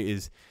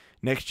is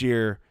next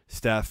year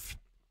Steph,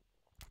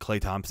 Klay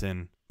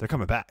Thompson, they're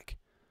coming back.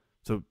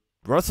 So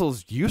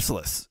Russell's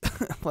useless.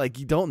 Like,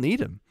 you don't need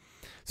him.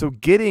 So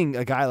getting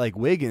a guy like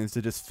Wiggins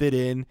to just fit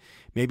in,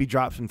 maybe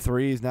drop some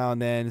threes now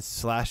and then,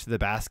 slash to the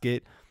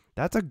basket,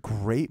 that's a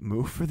great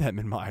move for them,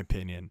 in my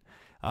opinion.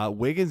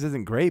 Wiggins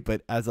isn't great,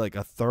 but as like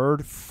a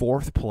third,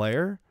 fourth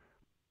player,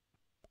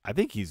 I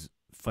think he's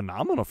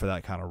phenomenal for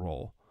that kind of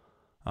role.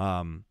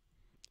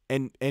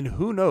 And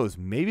who knows,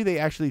 maybe they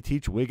actually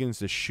teach Wiggins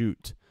to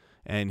shoot,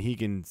 and he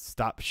can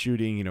stop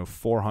shooting,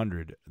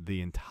 400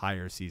 the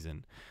entire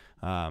season.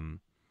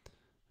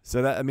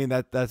 So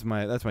that's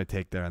my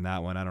take there on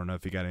that one. I don't know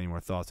if you got any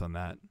more thoughts on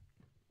that.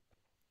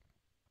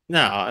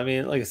 No, I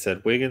mean, like I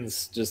said,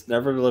 Wiggins just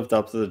never lived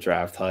up to the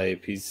draft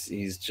hype.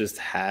 He's just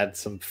had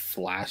some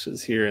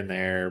flashes here and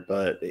there,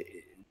 but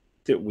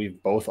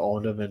we've both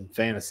owned him in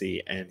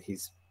fantasy, and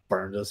he's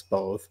burned us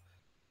both.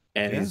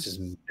 And he's just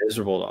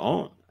miserable to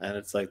own. And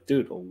it's like,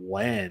 dude,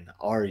 when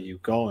are you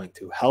going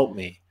to help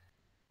me?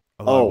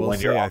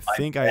 I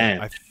think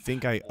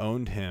I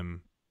owned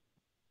him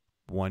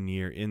 1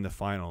 year in the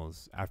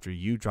finals after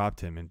you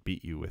dropped him and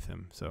beat you with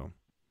him. So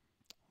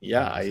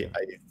yeah, I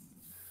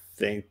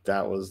think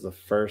that was the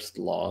first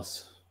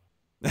loss.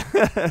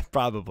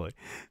 Probably.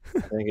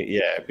 I think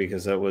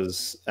because it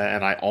was,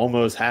 and I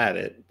almost had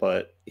it,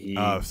 but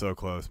so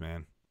close,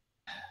 man.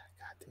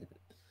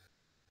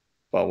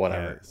 But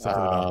whatever.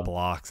 Something about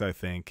blocks, I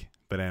think.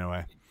 But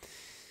anyway.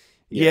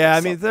 Yeah,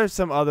 I mean, there's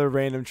some other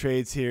random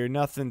trades here.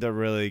 Nothing to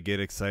really get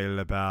excited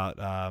about.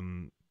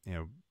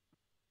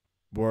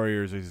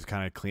 Warriors are just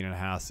kind of cleaning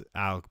house.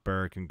 Alec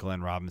Burke and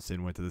Glenn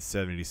Robinson went to the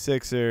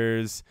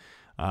 76ers.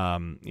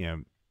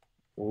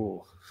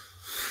 Ooh.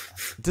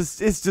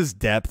 It's just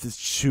depth. It's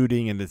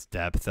shooting and it's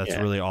depth. That's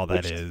really all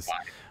that is.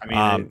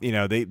 I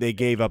mean, they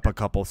gave up a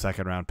couple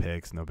second-round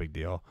picks. No big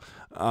deal.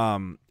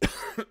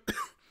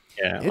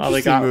 Yeah, well,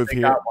 Interesting move they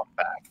here. got one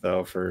back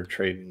though for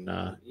trading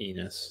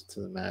Enos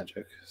to the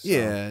Magic. So.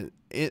 Yeah,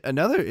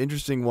 another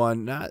interesting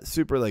one, not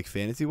super like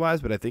fantasy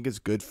wise, but I think it's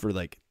good for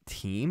like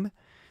team.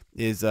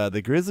 Is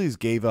the Grizzlies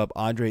gave up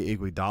Andre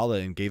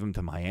Iguodala and gave him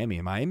to Miami.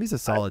 And Miami's a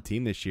solid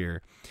team this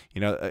year.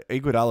 You know,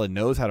 Iguodala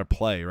knows how to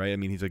play, right? I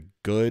mean, he's a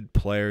good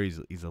player.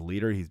 He's a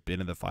leader. He's been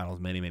in the finals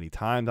many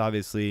times.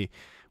 Obviously,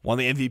 won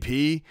the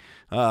MVP.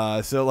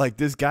 So like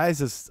this guy's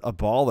just a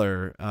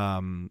baller.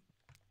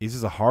 He's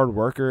just a hard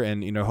worker,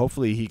 and you know,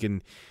 hopefully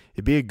he'd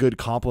be a good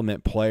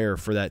complement player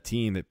for that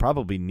team that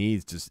probably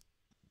needs just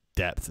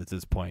depth at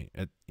this point.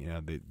 You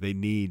know, they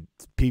need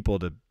people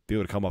to be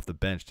able to come off the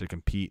bench to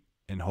compete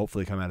and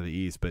hopefully come out of the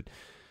East. But,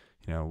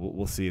 you know,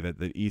 we'll see that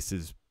the East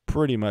is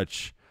pretty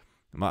much,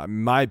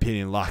 my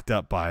opinion, locked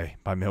up by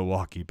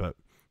Milwaukee. But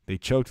they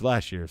choked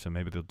last year, so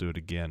maybe they'll do it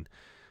again.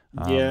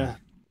 Yeah,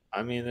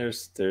 I mean,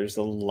 there's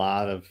a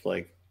lot of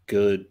like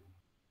good,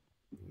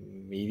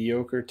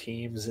 mediocre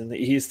teams in the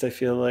East. I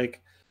feel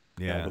like,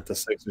 with the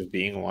Sixers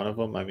being one of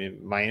them. I mean,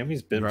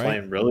 Miami's been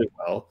playing really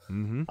well.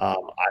 Mm-hmm.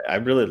 I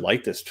really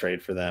like this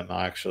trade for them.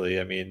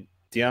 Actually, I mean,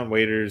 Deion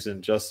Waiters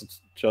and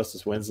Justice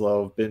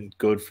Winslow have been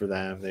good for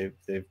them.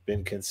 They've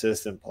been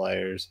consistent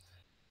players.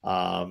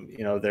 You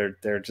know,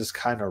 they're just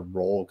kind of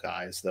role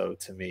guys though.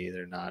 To me,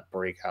 they're not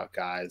breakout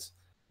guys.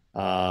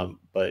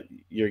 But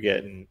you're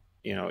getting,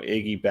 you know,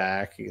 Iggy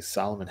back,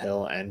 Solomon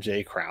Hill, and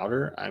Jay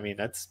Crowder. I mean,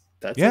 that's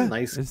a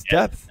nice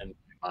depth. In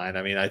mind.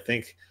 I mean, I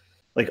think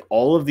like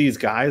all of these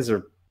guys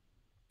are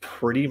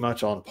pretty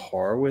much on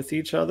par with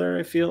each other.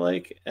 I feel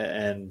like,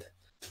 and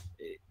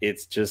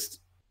it's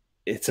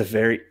a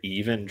very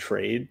even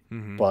trade,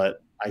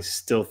 but I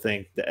still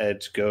think the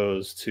edge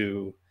goes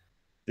to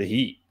the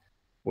Heat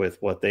with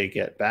what they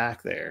get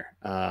back there.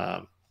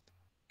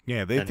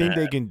 They think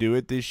they can do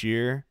it this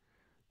year,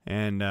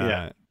 and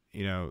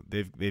you know,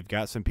 they've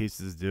got some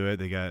pieces to do it.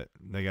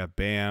 They got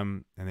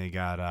Bam, and they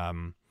got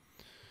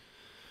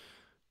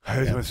I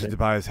was going to say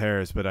Tobias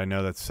Harris, but I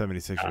know that's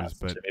 76ers.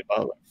 But Jimmy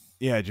Butler.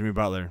 Yeah, Jimmy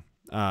Butler,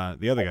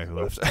 the other guy who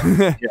left.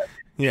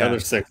 Yeah, other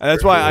six.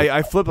 That's why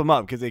I flip them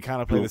up, because they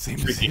kind of play the same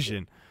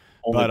position.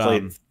 Only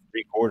played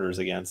 3 quarters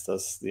against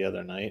us the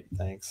other night.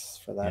 Thanks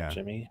for that,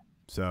 Jimmy.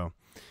 So,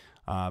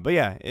 but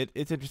yeah,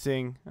 it's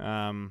interesting.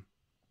 You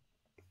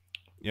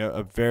know,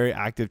 a very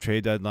active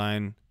trade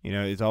deadline. You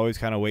know, it's always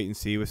kind of wait and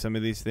see with some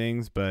of these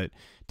things, but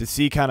to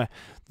see kind of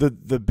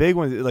the big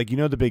ones, like, you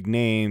know, the big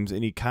names,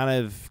 and you kind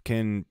of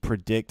can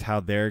predict how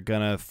they're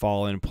gonna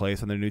fall in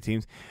place on their new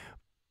teams.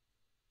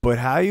 But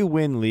how you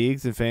win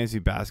leagues in fantasy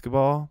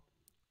basketball,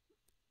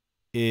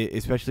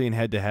 especially in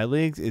head-to-head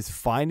leagues, is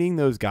finding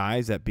those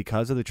guys that,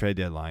 because of the trade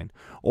deadline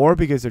or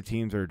because their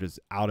teams are just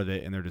out of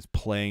it and they're just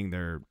playing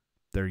their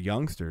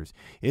youngsters,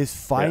 is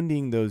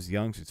finding those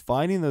youngsters,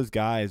 finding those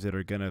guys that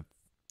are going to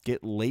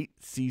get late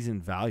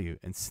season value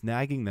and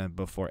snagging them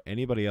before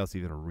anybody else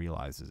even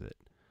realizes it.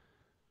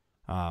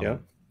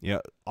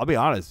 I'll be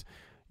honest.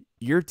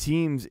 Your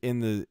teams in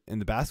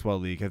the basketball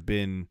league have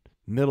been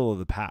middle of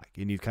the pack,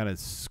 and you've kind of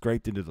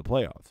scraped into the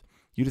playoffs.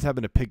 You just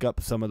happen to pick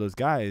up some of those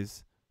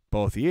guys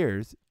both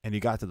years, and you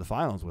got to the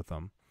finals with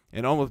them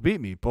and almost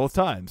beat me both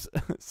times.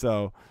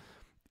 So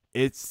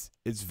it's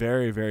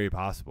very, very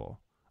possible.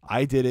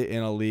 I did it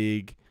in a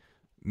league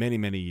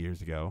many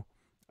years ago.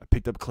 I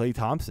picked up Klay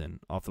Thompson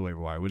off the waiver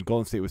wire when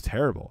Golden State was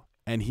terrible,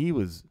 and he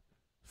was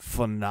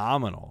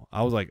phenomenal.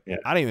 I was like,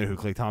 I didn't even know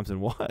who Klay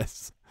Thompson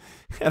was.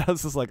 And I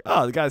was just like,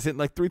 oh, the guy's hitting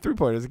like 3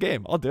 3-pointers a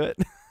game. I'll do it.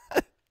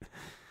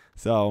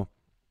 So,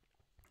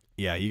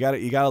 yeah, you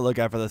gotta look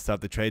out for this stuff.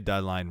 The trade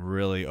deadline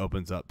really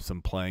opens up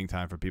some playing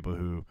time for people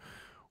who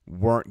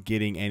weren't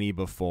getting any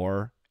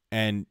before,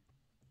 and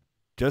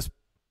just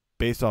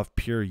based off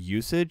pure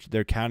usage,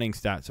 their counting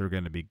stats are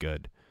going to be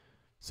good.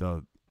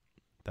 So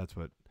that's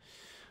what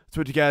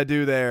you gotta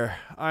do there.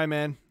 All right,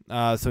 man.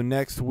 So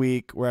next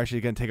week we're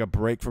actually gonna take a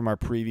break from our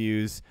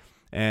previews,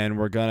 and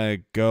we're gonna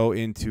go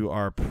into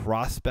our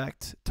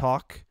prospect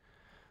talk.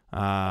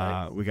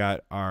 We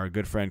got our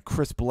good friend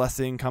Chris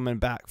Blessing coming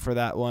back for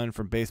that one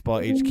from Baseball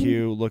HQ.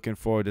 Looking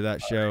forward to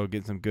that show.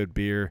 Getting some good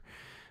beer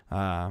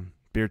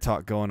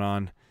talk going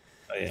on.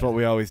 That's what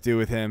we always do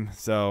with him.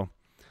 So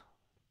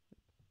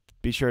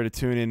be sure to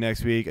tune in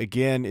next week.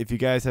 Again, if you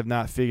guys have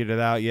not figured it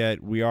out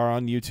yet, we are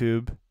on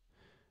YouTube.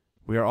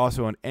 We are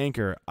also on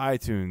Anchor,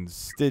 iTunes,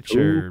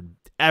 Stitcher,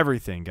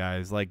 everything,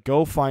 guys. Like,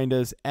 go find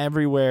us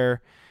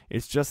everywhere.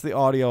 It's just the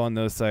audio on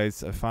those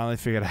sites. I finally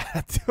figured out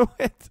how to do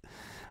it.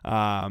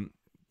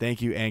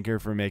 Thank you, Anchor,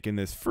 for making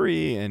this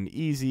free and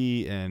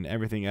easy and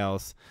everything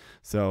else.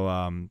 So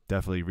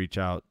definitely reach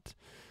out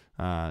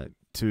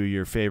to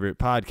your favorite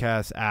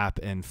podcast app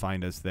and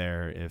find us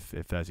there if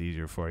that's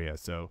easier for you.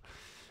 So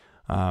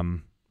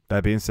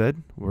that being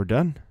said, we're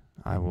done.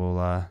 I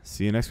will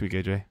see you next week,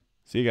 AJ.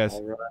 See you guys.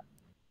 All right.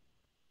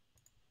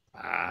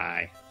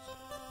 Bye.